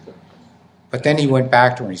 But then he went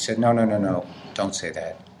back to her and he said, no, don't say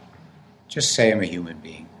that. Just say I'm a human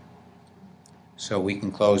being. So we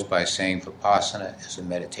can close by saying Vipassana is a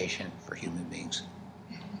meditation for human beings.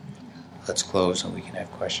 Let's close and we can have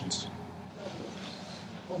questions.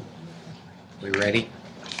 We ready?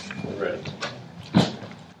 We're ready.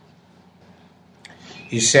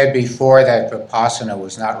 You said before that Vipassana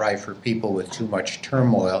was not right for people with too much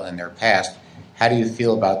turmoil in their past. How do you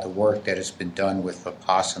feel about the work that has been done with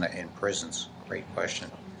Vipassana in prisons? Great question.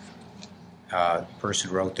 The person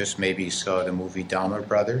who wrote this maybe saw the movie Dharma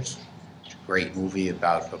Brothers. It's a great movie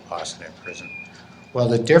about Vipassana in prison. Well,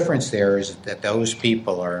 the difference there is that those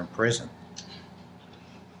people are in prison.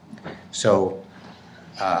 So,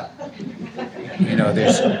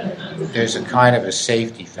 there's a kind of a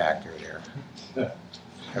safety factor there.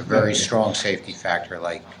 A very strong safety factor,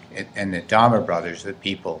 like in the Dharma Brothers,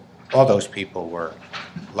 all those people were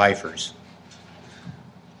lifers.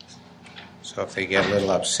 So if they get a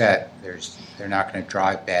little upset, they're not going to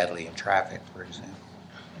drive badly in traffic, for example.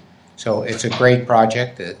 So it's a great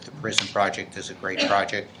project. The prison project is a great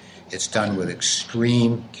project. It's done with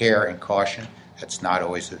extreme care and caution. That's not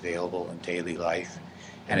always available in daily life.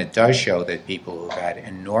 And it does show that people who have had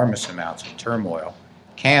enormous amounts of turmoil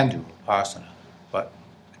can do Vipassana. But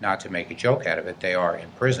not to make a joke out of it, they are in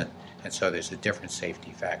prison. And so there's a different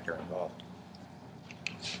safety factor involved.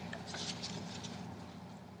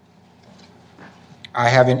 I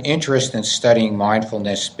have an interest in studying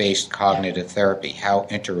mindfulness-based cognitive therapy. How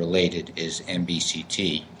interrelated is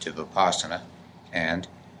MBCT to Vipassana? And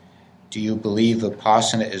do you believe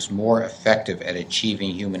Vipassana is more effective at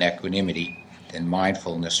achieving human equanimity than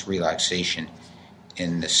mindfulness relaxation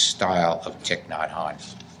in the style of Thich Nhat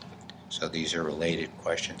Hanh? So these are related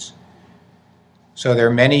questions. So there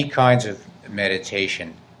are many kinds of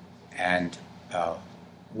meditation, and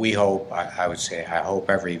we hope, I hope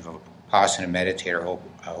every Vipassana meditator,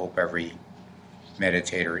 I hope every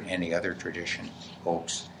meditator in any other tradition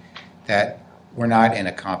hopes that we're not in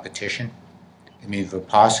a competition. I mean,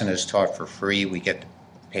 Vipassana is taught for free. We get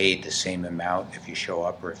paid the same amount if you show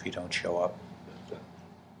up or if you don't show up.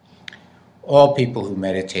 All people who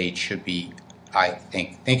meditate should be, I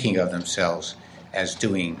think, thinking of themselves as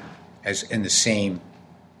in the same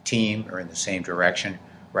team or in the same direction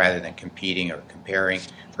rather than competing or comparing.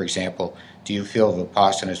 For example, do you feel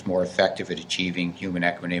Vipassana is more effective at achieving human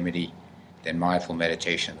equanimity than mindful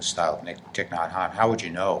meditation in the style of Thich Nhat Hanh? How would you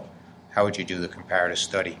know? How would you do the comparative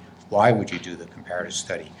study? Why would you do the comparative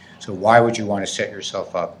study? So why would you want to set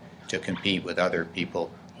yourself up to compete with other people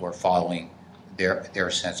who are following their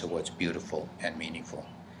sense of what's beautiful and meaningful?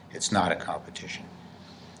 It's not a competition.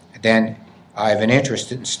 Then I have an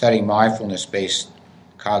interest in studying mindfulness-based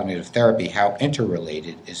cognitive therapy, how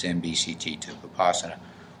interrelated is MBCT to Vipassana?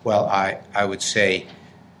 Well, I would say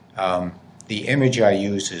the image I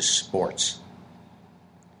use is sports.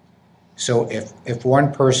 So if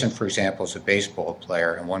one person, for example, is a baseball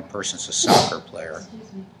player and one person's a soccer player,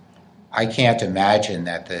 I can't imagine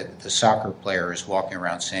that the soccer player is walking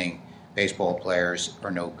around saying baseball players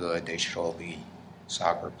are no good, they should all be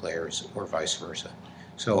soccer players, or vice versa.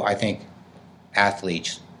 So I think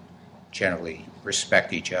athletes generally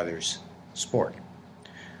respect each other's sport.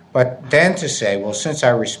 But then to say, well, since I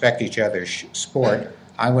respect each other's sport,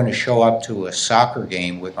 I'm going to show up to a soccer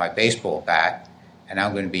game with my baseball bat, and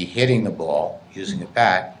I'm going to be hitting the ball using a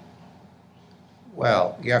bat,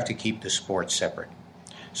 well, you have to keep the sport separate.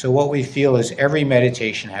 So what we feel is every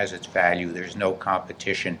meditation has its value. There's no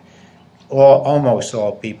competition. Almost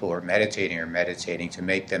all people are meditating to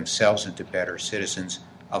make themselves into better citizens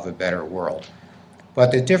of a better world.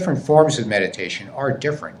 But the different forms of meditation are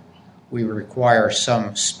different. We require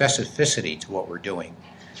some specificity to what we're doing.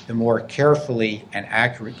 The more carefully and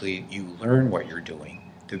accurately you learn what you're doing,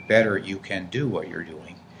 the better you can do what you're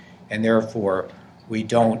doing. And therefore, we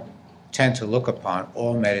don't tend to look upon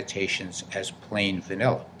all meditations as plain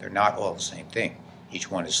vanilla. They're not all the same thing. Each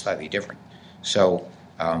one is slightly different. So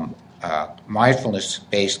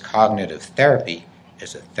mindfulness-based cognitive therapy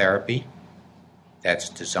is a therapy that's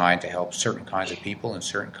designed to help certain kinds of people in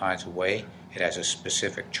certain kinds of way. It has a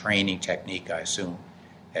specific training technique, I assume,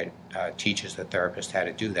 that teaches the therapist how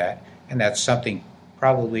to do that. And that's something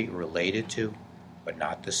probably related to, but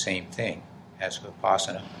not the same thing as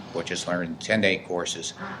Vipassana, which is learned in 10-day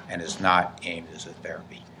courses and is not aimed as a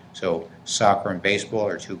therapy. So soccer and baseball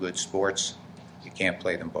are two good sports. You can't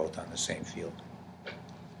play them both on the same field.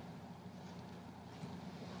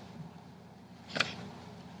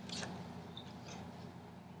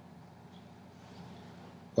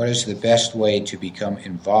 What is the best way to become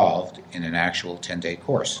involved in an actual 10-day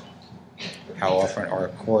course? How often are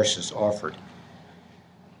courses offered?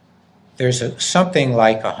 There's something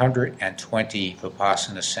like 120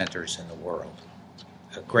 Vipassana centers in the world.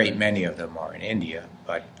 A great many of them are in India,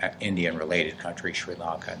 but Indian-related countries, Sri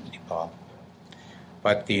Lanka and Nepal.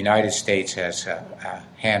 But the United States has a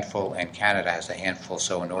handful, and Canada has a handful.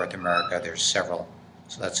 So in North America, there's several.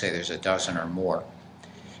 So let's say there's a dozen or more.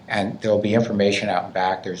 And there'll be information out and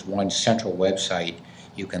back. There's one central website.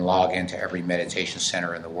 You can log into every meditation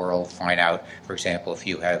center in the world, find out, for example, if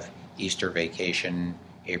you have Easter vacation,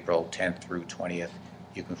 April 10th through 20th,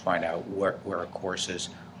 you can find out where a course is.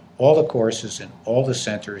 All the courses in all the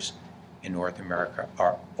centers in North America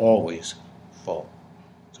are always full.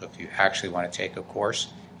 So if you actually want to take a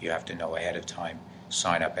course, you have to know ahead of time,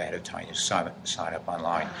 sign up ahead of time, you sign up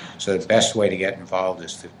online. So the best way to get involved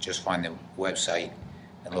is to just find the website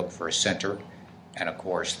and look for a center and a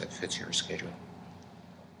course that fits your schedule.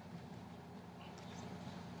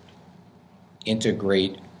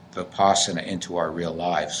 Integrate Vipassana into our real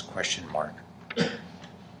lives, ?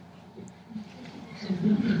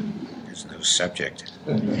 There's no subject.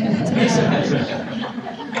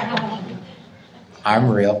 I'm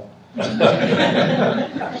real.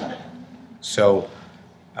 So,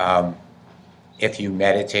 if you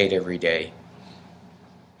meditate every day,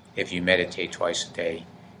 if you meditate twice a day,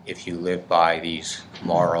 if you live by these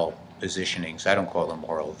moral positionings, I don't call them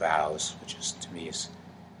moral vows, which is, to me, is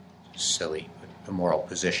silly, but a moral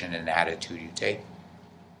position and attitude you take.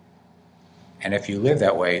 And if you live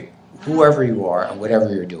that way, whoever you are and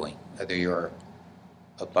whatever you're doing, whether you're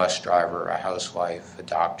a bus driver, a housewife, a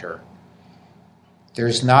doctor,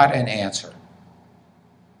 there's not an answer,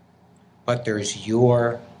 but there's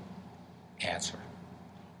your answer.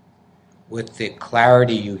 With the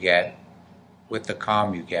clarity you get, with the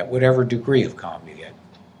calm you get, whatever degree of calm you get,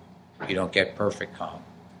 you don't get perfect calm.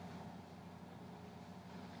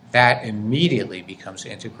 That immediately becomes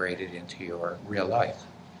integrated into your real life.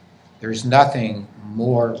 There's nothing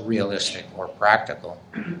more realistic or practical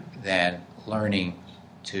than learning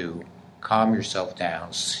to calm yourself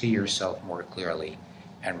down, see yourself more clearly,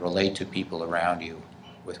 and relate to people around you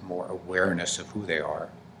with more awareness of who they are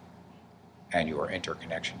and your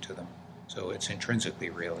interconnection to them. So it's intrinsically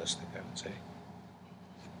realistic, I would say.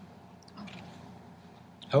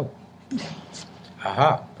 Oh.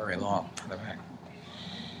 Aha, very long on the back.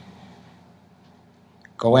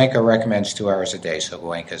 Goenka recommends 2 hours a day, so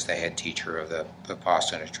Goenka is the head teacher of the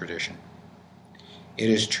Vipassana tradition. It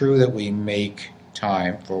is true that we make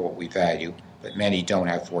time for what we value, but many don't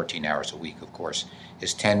have 14 hours a week, of course.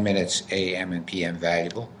 Is 10 minutes a.m. and p.m.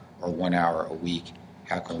 valuable, or 1 hour a week?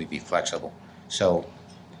 How can we be flexible? So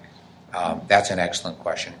that's an excellent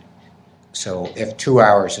question. So if 2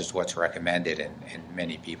 hours is what's recommended, and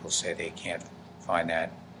many people say they can't find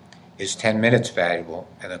that. Is 10 minutes valuable?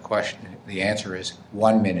 And the answer is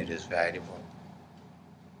 1 minute is valuable.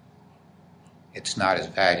 It's not as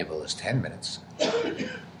valuable as 10 minutes.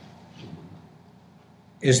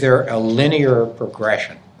 Is there a linear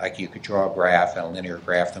progression? Like you could draw a graph, and a linear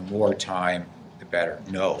graph, the more time, the better.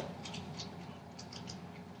 No.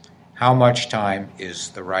 How much time is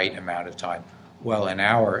the right amount of time? Well, an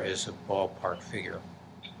hour is a ballpark figure.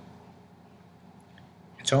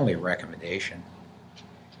 It's only a recommendation.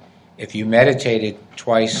 If you meditated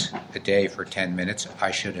twice a day for 10 minutes, I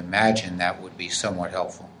should imagine that would be somewhat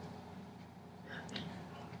helpful.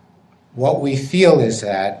 What we feel is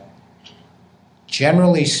that,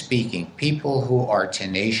 generally speaking, people who are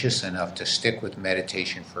tenacious enough to stick with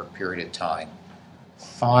meditation for a period of time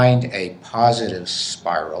find a positive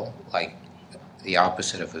spiral, like the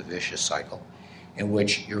opposite of a vicious cycle, in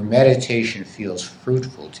which your meditation feels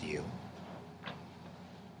fruitful to you.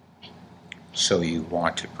 So you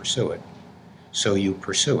want to pursue it. So you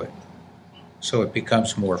pursue it. So it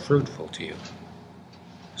becomes more fruitful to you.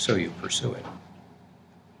 So you pursue it.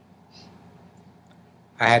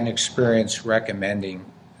 I had an experience recommending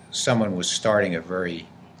someone was starting a very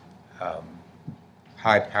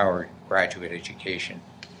high-powered graduate education.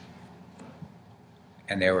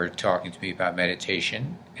 And they were talking to me about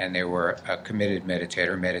meditation, and they were a committed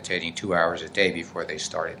meditator meditating 2 hours a day before they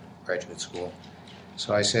started graduate school.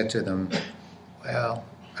 So I said to them, well,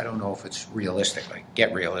 I don't know if it's realistic. Like,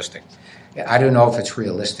 get realistic. I don't know if it's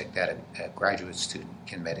realistic that a graduate student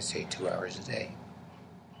can meditate 2 hours a day.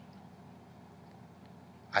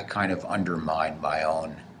 I kind of undermine my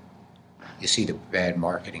own. You see the bad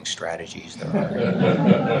marketing strategies there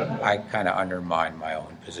are. I kind of undermine my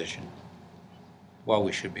own position. Well,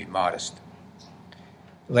 we should be modest.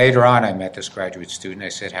 Later on, I met this graduate student. I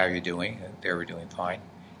said, how are you doing? They were doing fine.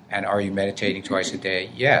 And are you meditating twice a day?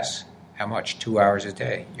 Yes. How much? 2 hours a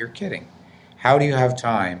day. You're kidding. How do you have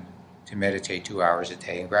time to meditate 2 hours a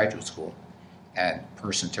day in graduate school? And the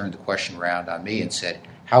person turned the question around on me and said,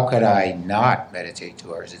 how could I not meditate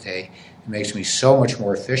 2 hours a day? It makes me so much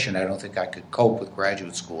more efficient. I don't think I could cope with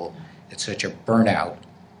graduate school. It's such a burnout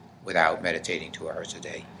without meditating 2 hours a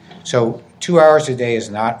day. So 2 hours a day is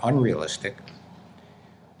not unrealistic.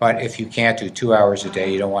 But if you can't do 2 hours a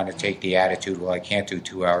day, you don't want to take the attitude, well, I can't do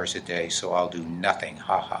 2 hours a day, so I'll do nothing.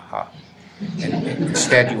 Ha, ha, ha. And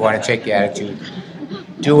instead, you want to take the attitude,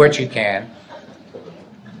 do what you can,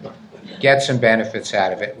 get some benefits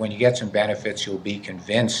out of it. When you get some benefits, you'll be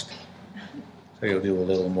convinced, so you'll do a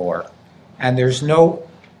little more. And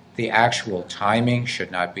the actual timing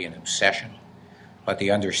should not be an obsession, but the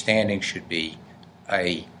understanding should be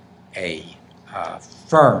a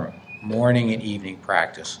firm morning and evening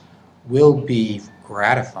practice will be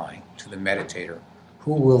gratifying to the meditator,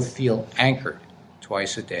 who will feel anchored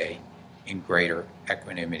twice a day in greater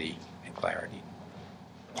equanimity and clarity.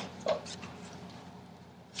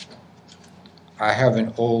 I have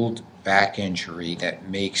an old back injury that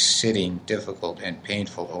makes sitting difficult and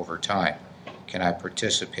painful over time. Can I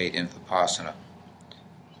participate in Vipassana?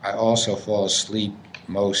 I also fall asleep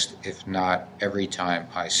most, if not every time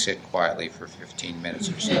I sit quietly for 15 minutes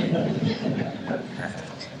or so.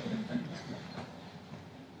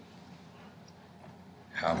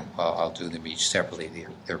 I'll do them each separately.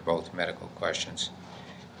 They're both medical questions.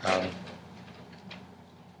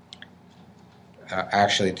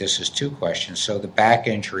 Actually, this is two questions. So the back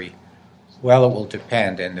injury, well, it will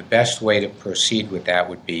depend. And the best way to proceed with that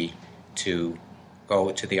would be to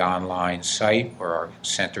go to the online site where our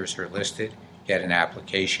centers are listed, get an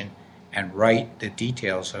application, and write the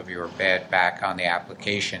details of your bad back on the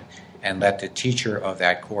application and let the teacher of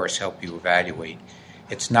that course help you evaluate.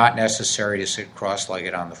 It's not necessary to sit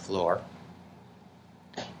cross-legged on the floor,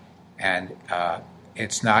 and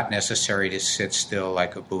it's not necessary to sit still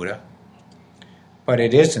like a Buddha, but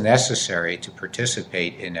it is necessary to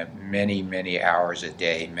participate in a many, many hours a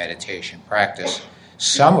day meditation practice,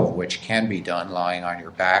 some of which can be done lying on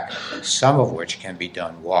your back, some of which can be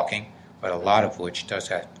done walking, but a lot of which does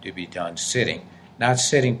have to be done sitting. Not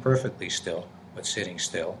sitting perfectly still, but sitting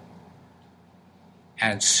still.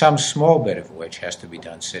 And some small bit of which has to be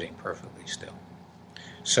done sitting perfectly still.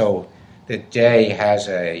 So the day has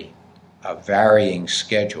a varying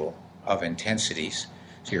schedule of intensities.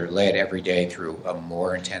 So you're led every day through a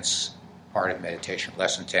more intense part of meditation,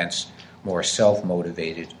 less intense, more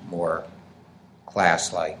self-motivated, more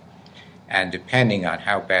class-like. And depending on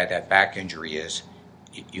how bad that back injury is,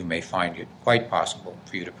 you may find it quite possible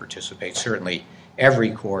for you to participate. Certainly,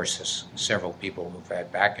 every course has several people who've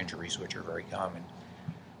had back injuries, which are very common.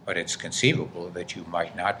 But it's conceivable that you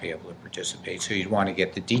might not be able to participate. So you'd want to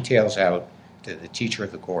get the details out to the teacher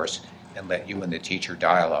of the course and let you and the teacher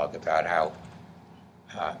dialogue about how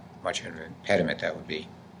much of an impediment that would be.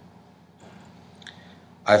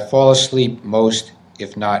 I fall asleep most,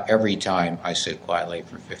 if not every time, I sit quietly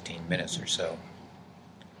for 15 minutes or so.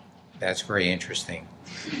 That's very interesting.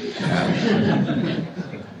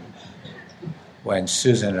 When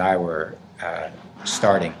Susan and I were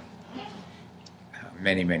starting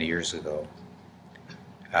many, many years ago,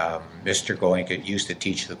 Mr. Goenka used to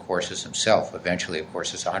teach the courses himself. Eventually, of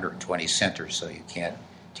course, it's 120 centers, so you can't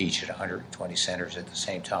teach at 120 centers at the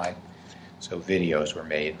same time. So videos were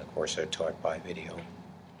made, and the courses are taught by video.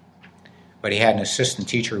 But he had an assistant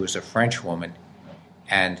teacher who was a French woman,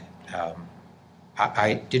 and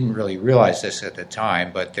I didn't really realize this at the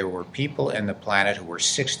time, but there were people in the planet who were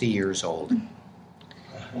 60 years old.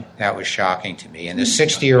 That was shocking to me. And the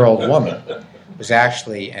 60-year-old woman was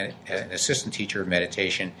actually an assistant teacher of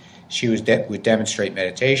meditation. She would demonstrate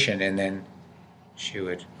meditation, and then she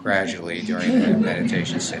would gradually, during the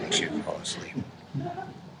meditation sitting, she would fall asleep.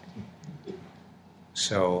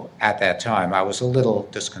 So at that time, I was a little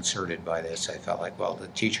disconcerted by this. I felt like, well, the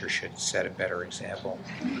teacher should set a better example.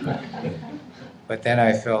 But then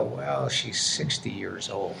I felt, well, she's 60 years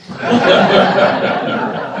old. I'm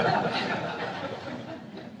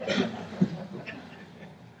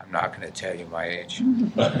not going to tell you my age.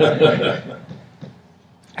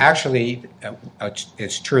 Actually,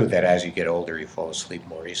 it's true that as you get older, you fall asleep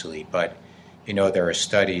more easily. But, there are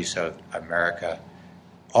studies of America.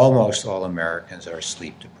 Almost all Americans are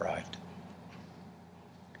sleep deprived.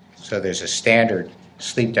 So there's a standard.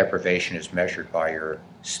 Sleep deprivation is measured by your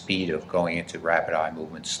speed of going into rapid eye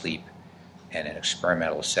movement sleep, and an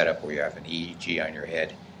experimental setup where you have an EEG on your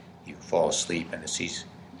head. You fall asleep, and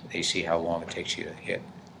they see how long it takes you to hit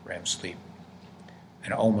REM sleep.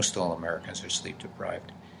 And almost all Americans are sleep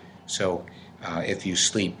deprived. So if you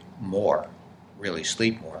sleep more, really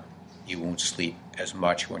sleep more, you won't sleep as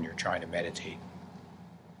much when you're trying to meditate.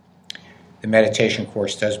 The meditation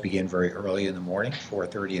course does begin very early in the morning,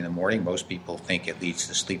 4:30 in the morning. Most people think it leads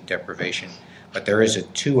to sleep deprivation, but there is a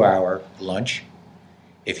 2-hour lunch.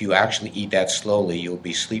 If you actually eat that slowly, you'll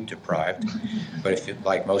be sleep deprived. But if,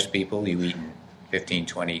 like most people, you eat in 15,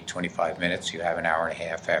 20, 25 minutes, you have an hour and a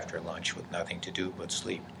half after lunch with nothing to do but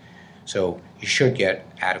sleep. So you should get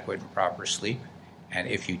adequate and proper sleep. And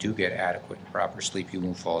if you do get adequate and proper sleep, you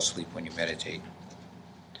won't fall asleep when you meditate.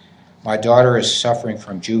 My daughter is suffering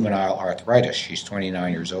from juvenile arthritis. She's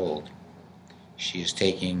 29 years old. She is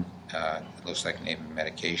taking, it looks like the name of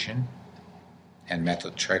medication, and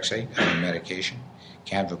methotrexate medication.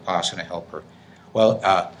 Can Vipassana help her?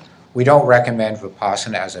 Well, we don't recommend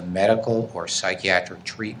Vipassana as a medical or psychiatric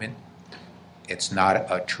treatment. It's not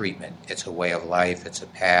a treatment. It's a way of life. It's a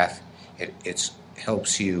path. It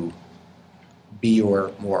helps you be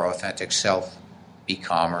your more authentic self, be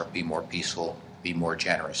calmer, be more peaceful, be more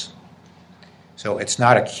generous. So it's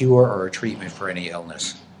not a cure or a treatment for any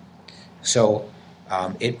illness. So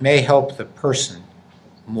it may help the person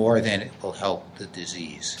more than it will help the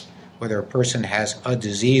disease. Whether a person has a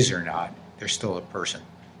disease or not, they're still a person,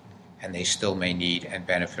 and they still may need and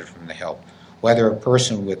benefit from the help. Whether a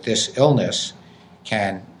person with this illness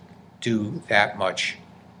can do that much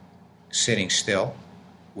sitting still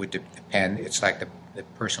would depend. It's like the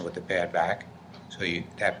person with the bad back. So a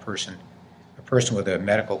person with a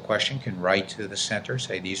medical question can write to the center,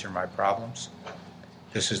 say, these are my problems.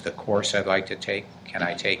 This is the course I'd like to take. Can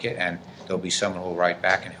I take it? And there'll be someone who will write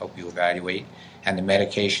back and help you evaluate. And the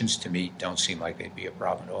medications, to me, don't seem like they'd be a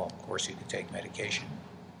problem at all. Of course, you can take medication.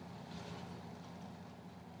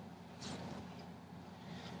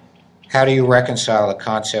 How do you reconcile the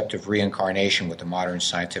concept of reincarnation with the modern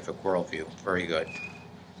scientific worldview? Very good.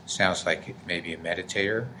 Sounds like maybe a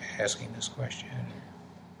meditator asking this question.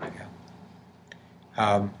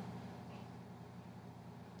 Yeah.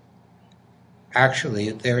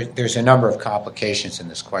 Actually, there's a number of complications in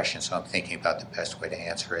this question, so I'm thinking about the best way to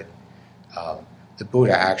answer it. The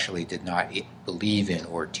Buddha actually did not believe in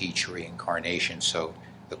or teach reincarnation, so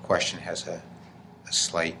the question has a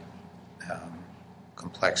slight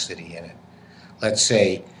complexity in it. Let's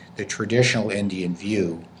say the traditional Indian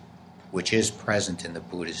view, which is present in the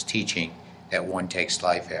Buddha's teaching, that one takes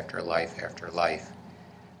life after life after life.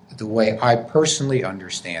 The way I personally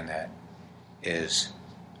understand that is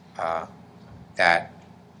that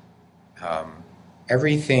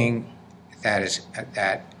everything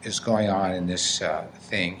that is going on in this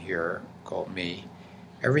thing here called me,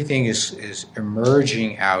 everything is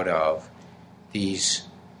emerging out of these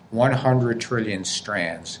 100 trillion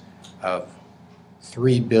strands of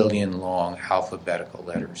 3 billion long alphabetical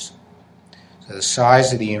letters. So the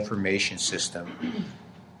size of the information system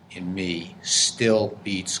in me still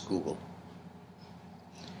beats Google.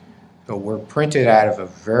 So we're printed out of a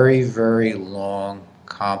very, very long,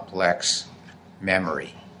 complex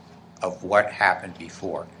memory of what happened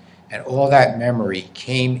before. And all that memory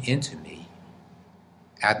came into me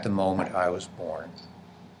at the moment I was born.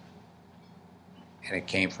 And it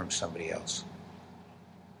came from somebody else.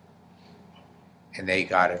 And they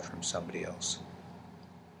got it from somebody else.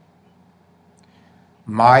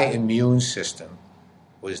 My immune system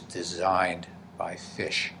was designed by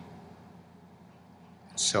fish.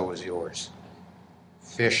 And so was yours.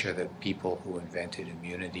 Fish are the people who invented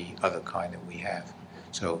immunity of the kind that we have.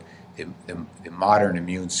 So the modern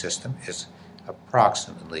immune system is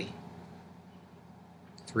approximately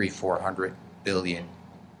 300-400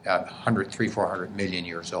 million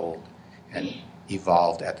years old and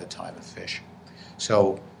evolved at the time of fish.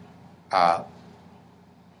 So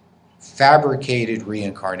fabricated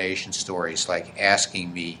reincarnation stories like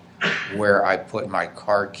asking me where I put my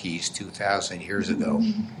car keys 2,000 years ago,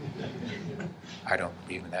 I don't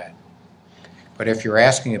believe in that. But if you're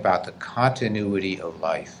asking about the continuity of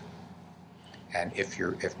life, and if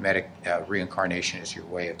reincarnation is your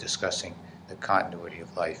way of discussing the continuity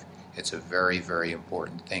of life, it's a very, very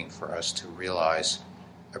important thing for us to realize,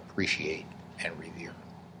 appreciate, and revere.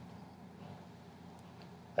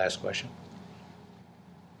 Last question.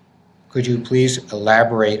 Could you please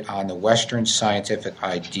elaborate on the Western scientific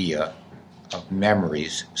idea of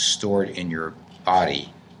memories stored in your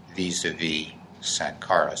body vis-a-vis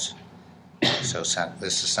sankharas? So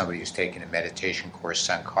this is somebody who's taken a meditation course.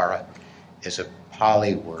 Sankhara is a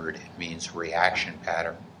Pali word. It means reaction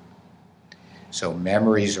pattern. So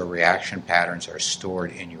memories or reaction patterns are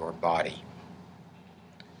stored in your body.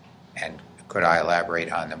 And could I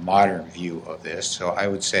elaborate on the modern view of this? So I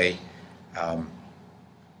would say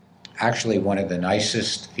actually one of the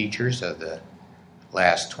nicest features of the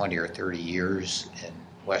last 20 or 30 years in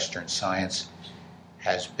Western science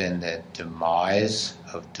has been the demise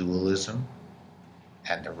of dualism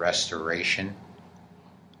and the restoration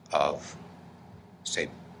of, say,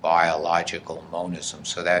 biological monism.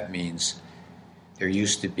 So that means there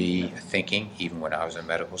used to be thinking, even when I was in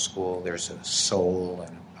medical school, there's a soul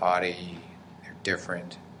and a body, they're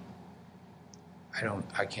different.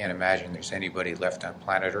 I can't imagine there's anybody left on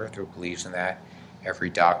planet Earth who believes in that. Every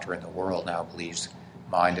doctor in the world now believes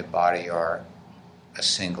mind and body are a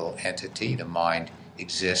single entity. The mind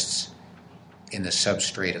exists in the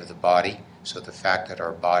substrate of the body, so the fact that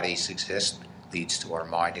our bodies exist leads to our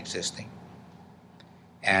mind existing.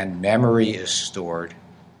 And memory is stored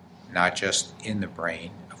not just in the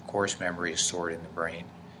brain. Of course, memory is stored in the brain,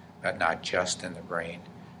 but not just in the brain,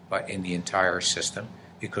 but in the entire system,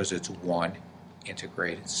 because it's one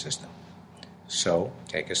integrated system. So,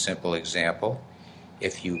 take a simple example.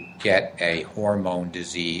 If you get a hormone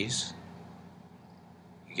disease,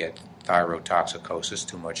 you get thyrotoxicosis,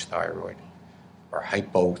 too much thyroid, or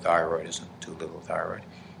hypothyroidism, too little thyroid,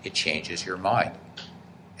 it changes your mind,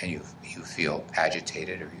 and you feel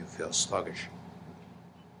agitated or you feel sluggish.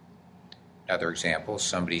 Another example,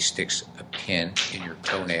 somebody sticks a pin in your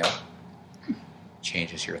toenail,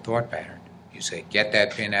 changes your thought pattern. You say, get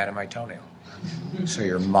that pin out of my toenail. So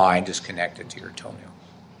your mind is connected to your toenail.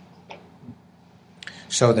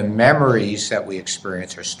 So the memories that we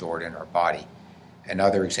experience are stored in our body.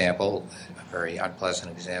 Another example, a very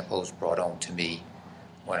unpleasant example, was brought home to me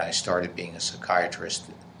when I started being a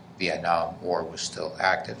psychiatrist. Vietnam War was still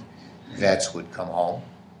active. Vets would come home.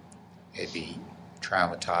 They'd be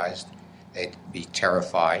traumatized. They'd be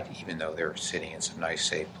terrified, even though they're sitting in some nice,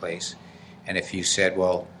 safe place. And if you said,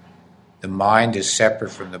 well, the mind is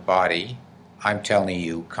separate from the body, I'm telling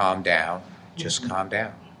you, calm down, just calm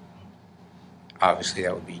down. Obviously,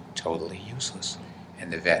 that would be totally useless.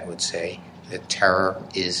 And the vet would say, the terror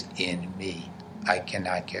is in me. I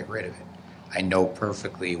cannot get rid of it. I know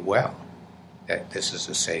perfectly well that this is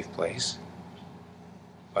a safe place,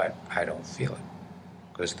 but I don't feel it.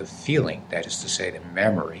 Because the feeling, that is to say, the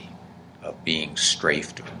memory of being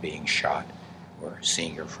strafed or being shot or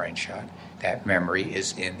seeing your friend shot, that memory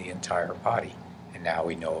is in the entire body. And now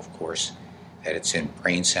we know, of course, that it's in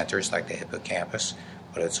brain centers like the hippocampus,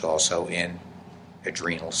 but it's also in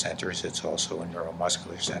adrenal centers, it's also in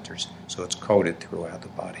neuromuscular centers, so it's coded throughout the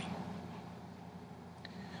body.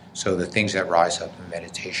 So the things that rise up in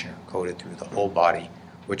meditation are coded through the whole body,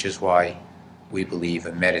 which is why we believe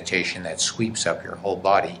a meditation that sweeps up your whole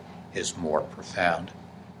body is more profound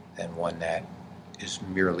than one that is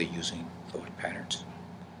merely using thought patterns.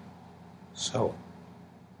 So,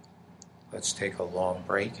 let's take a long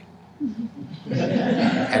break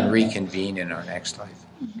and reconvene in our next life.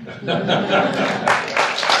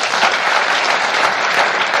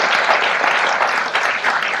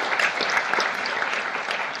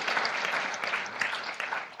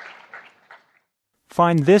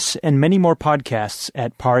 Find this and many more podcasts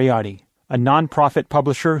at Pariyatti, a non-profit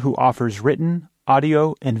publisher who offers written,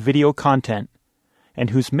 audio, and video content,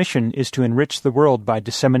 and whose mission is to enrich the world by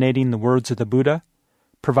disseminating the words of the Buddha,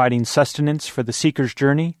 providing sustenance for the seeker's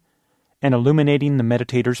journey, and illuminating the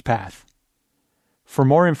meditator's path. For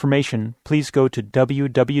more information, please go to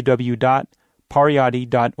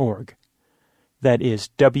www.pariyatti.org. That is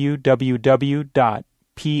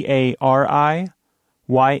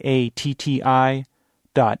www.pariyatti.org.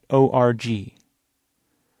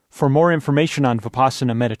 For more information on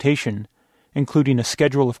Vipassana meditation, including a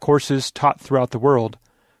schedule of courses taught throughout the world,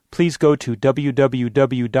 please go to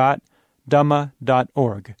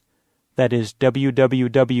www.dhamma.org. That is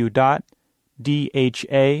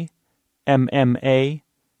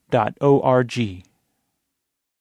www.dhamma.org.